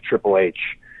like Triple H,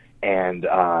 and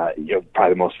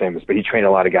probably the most famous, but he trained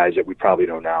a lot of guys that we probably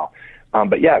know now.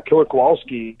 But yeah, Killer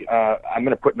Kowalski, I'm going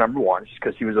to put number 1 just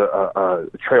because he was a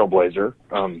trailblazer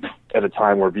at a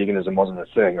time where veganism wasn't a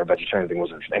thing, or vegetarianism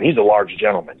wasn't, and he's a large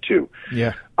gentleman too.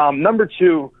 Yeah. Number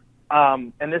 2.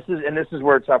 And this is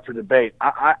where it's up for debate.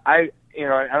 I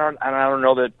don't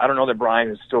know that Brian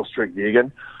is still strict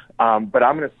vegan, but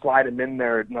I'm going to slide him in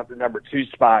there at the number 2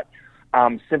 spot,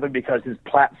 simply because his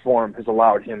platform has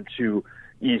allowed him to,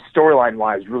 storyline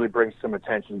wise, really bring some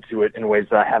attention to it in ways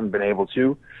that I haven't been able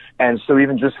to. And so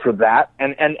even just for that,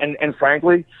 and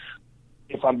frankly,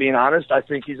 if I'm being honest, I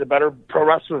think he's a better pro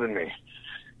wrestler than me.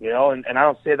 And I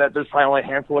don't say that. There's probably only a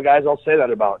handful of guys I'll say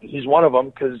that about. He's one of them,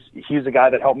 because he's the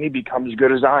guy that helped me become as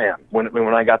good as I am when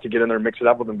I got to get in there and mix it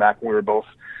up with him back when we were both,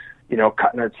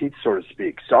 cutting our teeth, so to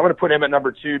speak. So I'm going to put him at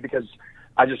number 2 because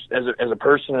I just, as a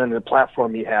person and the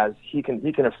platform he has, he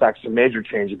can affect some major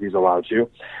change if he's allowed to.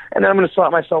 And then I'm going to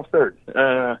slot myself 3rd.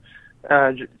 So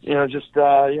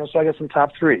I guess I'm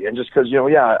top 3. And just because,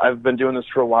 I've been doing this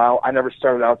for a while. I never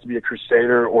started out to be a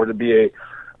crusader or to be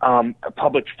a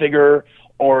public figure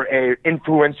or a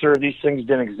influencer. These things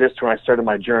didn't exist when I started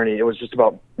my journey. It was just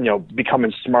about,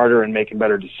 becoming smarter and making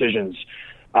better decisions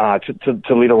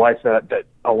to lead a life that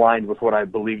aligned with what I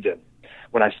believed in,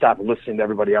 when I stopped listening to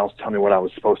everybody else tell me what I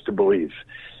was supposed to believe.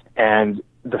 And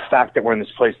the fact that we're in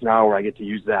this place now where I get to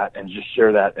use that and just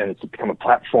share that, and it's become a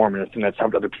platform and a thing that's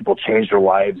helped other people change their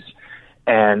lives,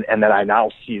 and that I now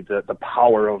see the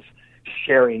power of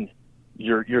sharing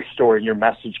your story and your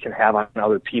message can have on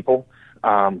other people.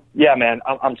 Yeah, man,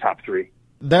 I'm top 3.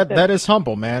 That is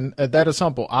humble, man. That is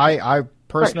humble. I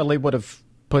personally would have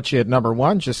put you at number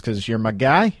one just because you're my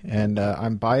guy, and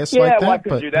I'm biased like that. Yeah, well, I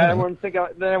could do that. You know. Everyone think,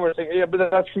 yeah, but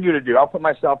that's for you to do. I'll put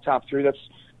myself top three. That's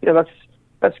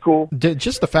cool.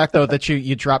 Just the fact, though, that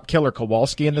you dropped Killer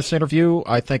Kowalski in this interview,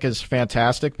 I think is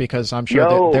fantastic, because I'm sure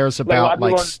that there's about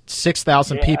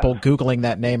 6,000 people Googling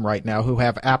that name right now who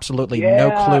have absolutely no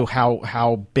clue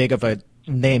how big of a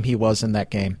name he was in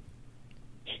that game.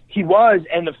 He was,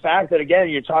 and the fact that, again,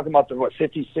 you're talking about the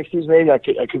 50s, 60s, maybe I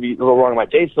could be a little wrong on my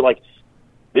dates, but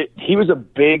he was a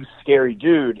big, scary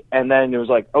dude, and then it was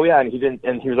like, oh yeah, and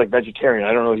he was like vegetarian.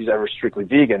 I don't know if he's ever strictly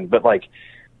vegan, but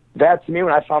that, to me,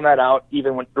 when I found that out,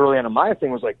 even when early on in my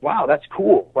thing, was like, wow, that's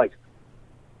cool.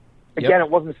 Again, It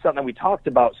wasn't something that we talked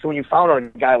about. So when you found out a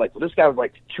guy this guy was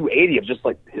 280 of just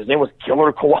his name was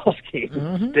Killer Kowalski.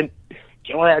 Mm-hmm. Didn't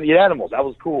kill any animals. That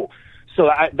was cool. So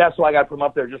that's why I got to put him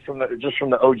up there, just from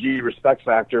the OG respect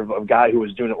factor of a guy who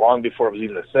was doing it long before it was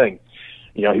even a thing.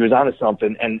 He was onto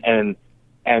something, and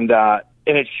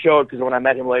it showed, because when I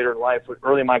met him later in life,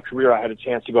 early in my career, I had a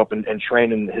chance to go up and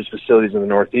train in his facilities in the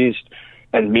Northeast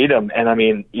and meet him. And I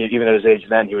mean, even at his age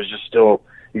then, he was just still,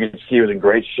 you could see he was in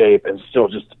great shape and still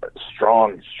just a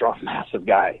strong, massive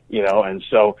guy, And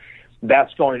so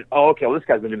that's going, oh, okay, well, this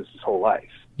guy's been doing this his whole life.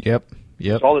 Yep.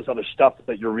 So all this other stuff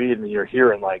that you're reading and you're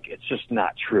hearing, it's just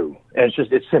not true. And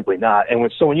it's simply not. And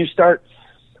when you start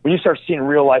seeing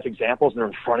real life examples and they're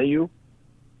in front of you,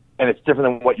 and it's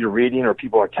different than what you're reading or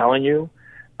people are telling you,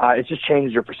 it just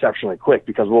changes your perception really quick,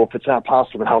 because, well, if it's not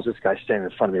possible, then how's this guy standing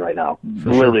in front of me right now?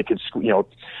 Literally could,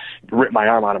 rip my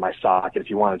arm out of my socket if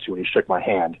he wanted to when he shook my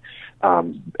hand.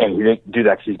 And he didn't do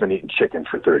that because he's been eating chicken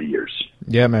for 30 years.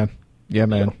 Yeah, man.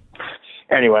 So,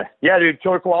 anyway, yeah, dude,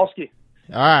 Killer Kowalski.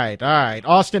 All right.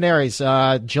 Austin Aries,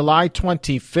 July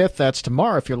 25th. That's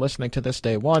tomorrow if you're listening to this,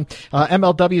 day one.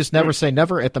 MLW's Never Say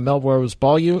Never at the Melrose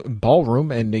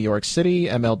Ballroom in New York City,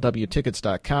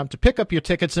 MLWtickets.com to pick up your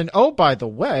tickets. And, oh, by the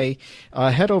way,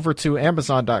 head over to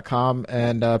Amazon.com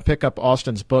and pick up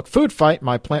Austin's book, Food Fight,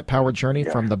 My Plant-Powered Journey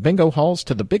from the Bingo Halls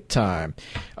to the Big Time.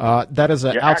 That is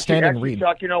an outstanding read.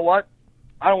 Chuck, you know what?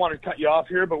 I don't want to cut you off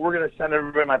here, but we're going to send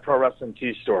everybody my Pro Wrestling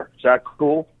Tees store. Is that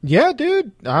cool? Yeah,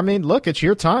 dude. I mean, look, it's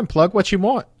your time. Plug what you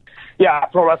want. Yeah,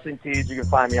 Pro Wrestling Tees. You can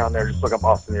find me on there. Just look up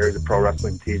Austin Aries at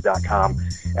ProWrestlingTees.com,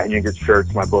 and you can get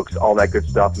shirts, my books, all that good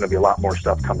stuff. And there'll be a lot more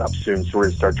stuff coming up soon, so we're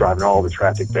going to start driving all the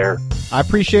traffic there. I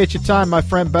appreciate your time, my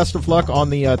friend. Best of luck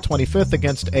on the 25th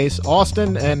against Ace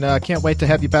Austin, and can't wait to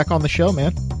have you back on the show,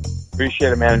 man.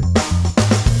 Appreciate it, man.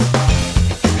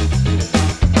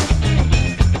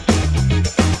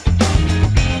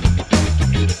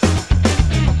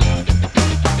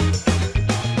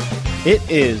 It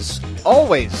is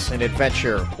always an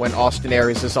adventure when Austin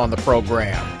Aries is on the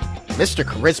program. Mr.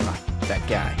 Charisma, that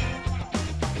guy.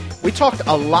 We talked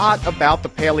a lot about the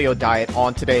paleo diet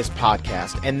on today's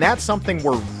podcast, and that's something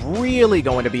we're really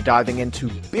going to be diving into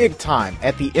big time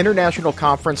at the International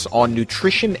Conference on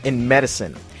Nutrition and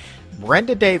Medicine.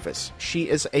 Brenda Davis, she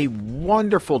is a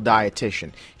wonderful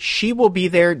dietitian. She will be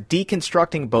there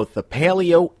deconstructing both the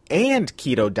paleo and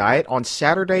keto diet on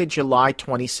Saturday, July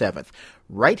 27th.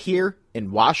 Right here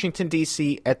in Washington,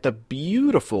 D.C. at the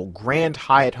beautiful Grand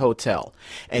Hyatt Hotel.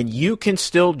 And you can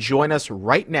still join us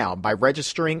right now by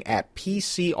registering at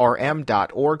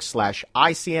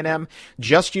pcrm.org/ICNM.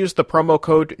 Just use the promo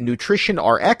code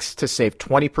NutritionRx to save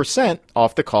 20%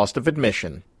 off the cost of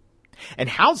admission. And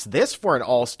how's this for an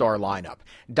all-star lineup?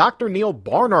 Dr. Neil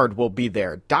Barnard will be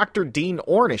there. Dr. Dean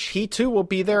Ornish, he too will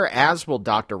be there, as will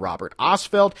Dr. Robert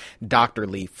Osfeld, Dr.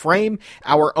 Lee Frame,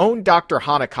 our own Dr.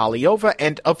 Hannah Kaliova,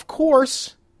 and of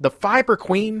course, the Fiber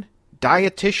Queen,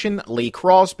 dietitian Lee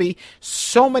Crosby.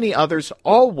 So many others,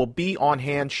 all will be on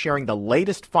hand sharing the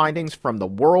latest findings from the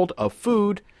world of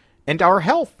food and our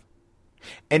health.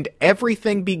 And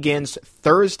everything begins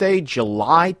Thursday,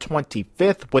 July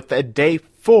 25th with a day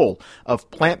full of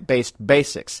plant-based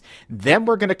basics. Then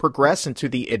we're going to progress into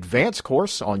the advanced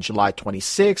course on July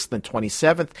 26th and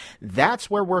 27th.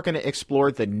 That's where we're going to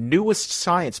explore the newest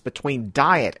science between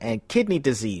diet and kidney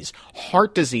disease,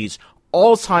 heart disease,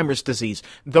 Alzheimer's disease,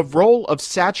 the role of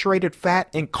saturated fat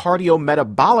in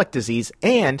cardiometabolic disease,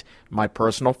 and, my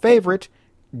personal favorite,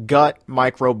 gut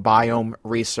microbiome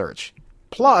research.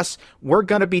 Plus, we're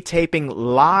going to be taping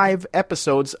live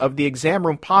episodes of the Exam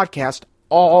Room podcast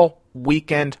all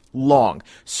weekend long.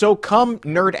 So come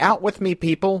nerd out with me,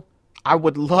 people. I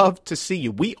would love to see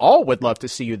you. We all would love to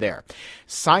see you there.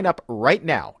 Sign up right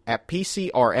now at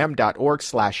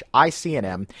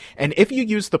pcrm.org/ICNM. And if you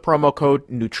use the promo code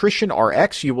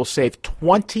NutritionRx, you will save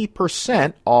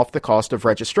 20% off the cost of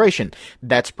registration.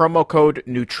 That's promo code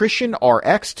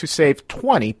NutritionRx to save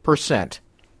 20%.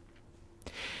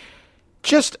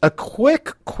 Just a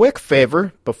quick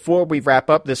favor before we wrap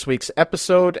up this week's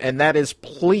episode, and that is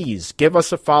please give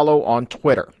us a follow on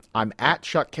Twitter. I'm at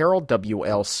Chuck Carroll,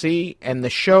 WLC, and the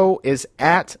show is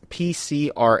at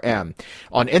PCRM.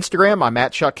 On Instagram, I'm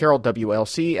at Chuck Carroll,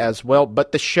 WLC as well,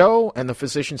 but the show and the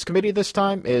Physicians Committee this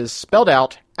time is spelled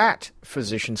out at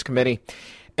Physicians Committee.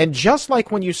 And just like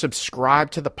when you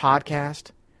subscribe to the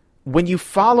podcast, when you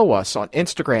follow us on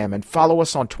Instagram and follow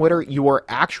us on Twitter, you are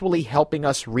actually helping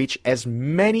us reach as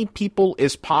many people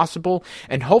as possible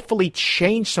and hopefully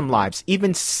change some lives,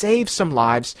 even save some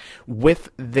lives with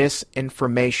this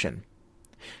information.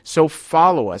 So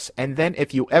follow us, and then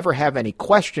if you ever have any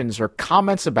questions or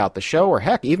comments about the show, or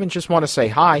heck, even just want to say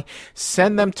hi,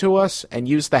 send them to us and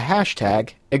use the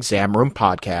hashtag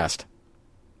ExamRoomPodcast.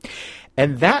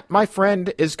 And that, my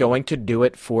friend, is going to do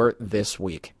it for this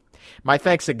week. My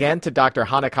thanks again to Dr.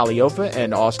 Hana Kaliova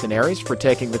and Austin Aries for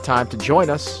taking the time to join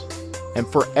us, and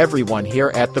for everyone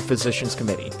here at the Physicians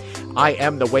Committee. I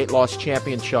am the weight loss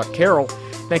champion, Chuck Carroll.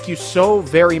 Thank you so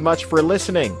very much for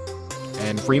listening.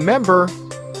 And remember,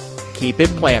 keep it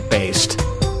plant-based.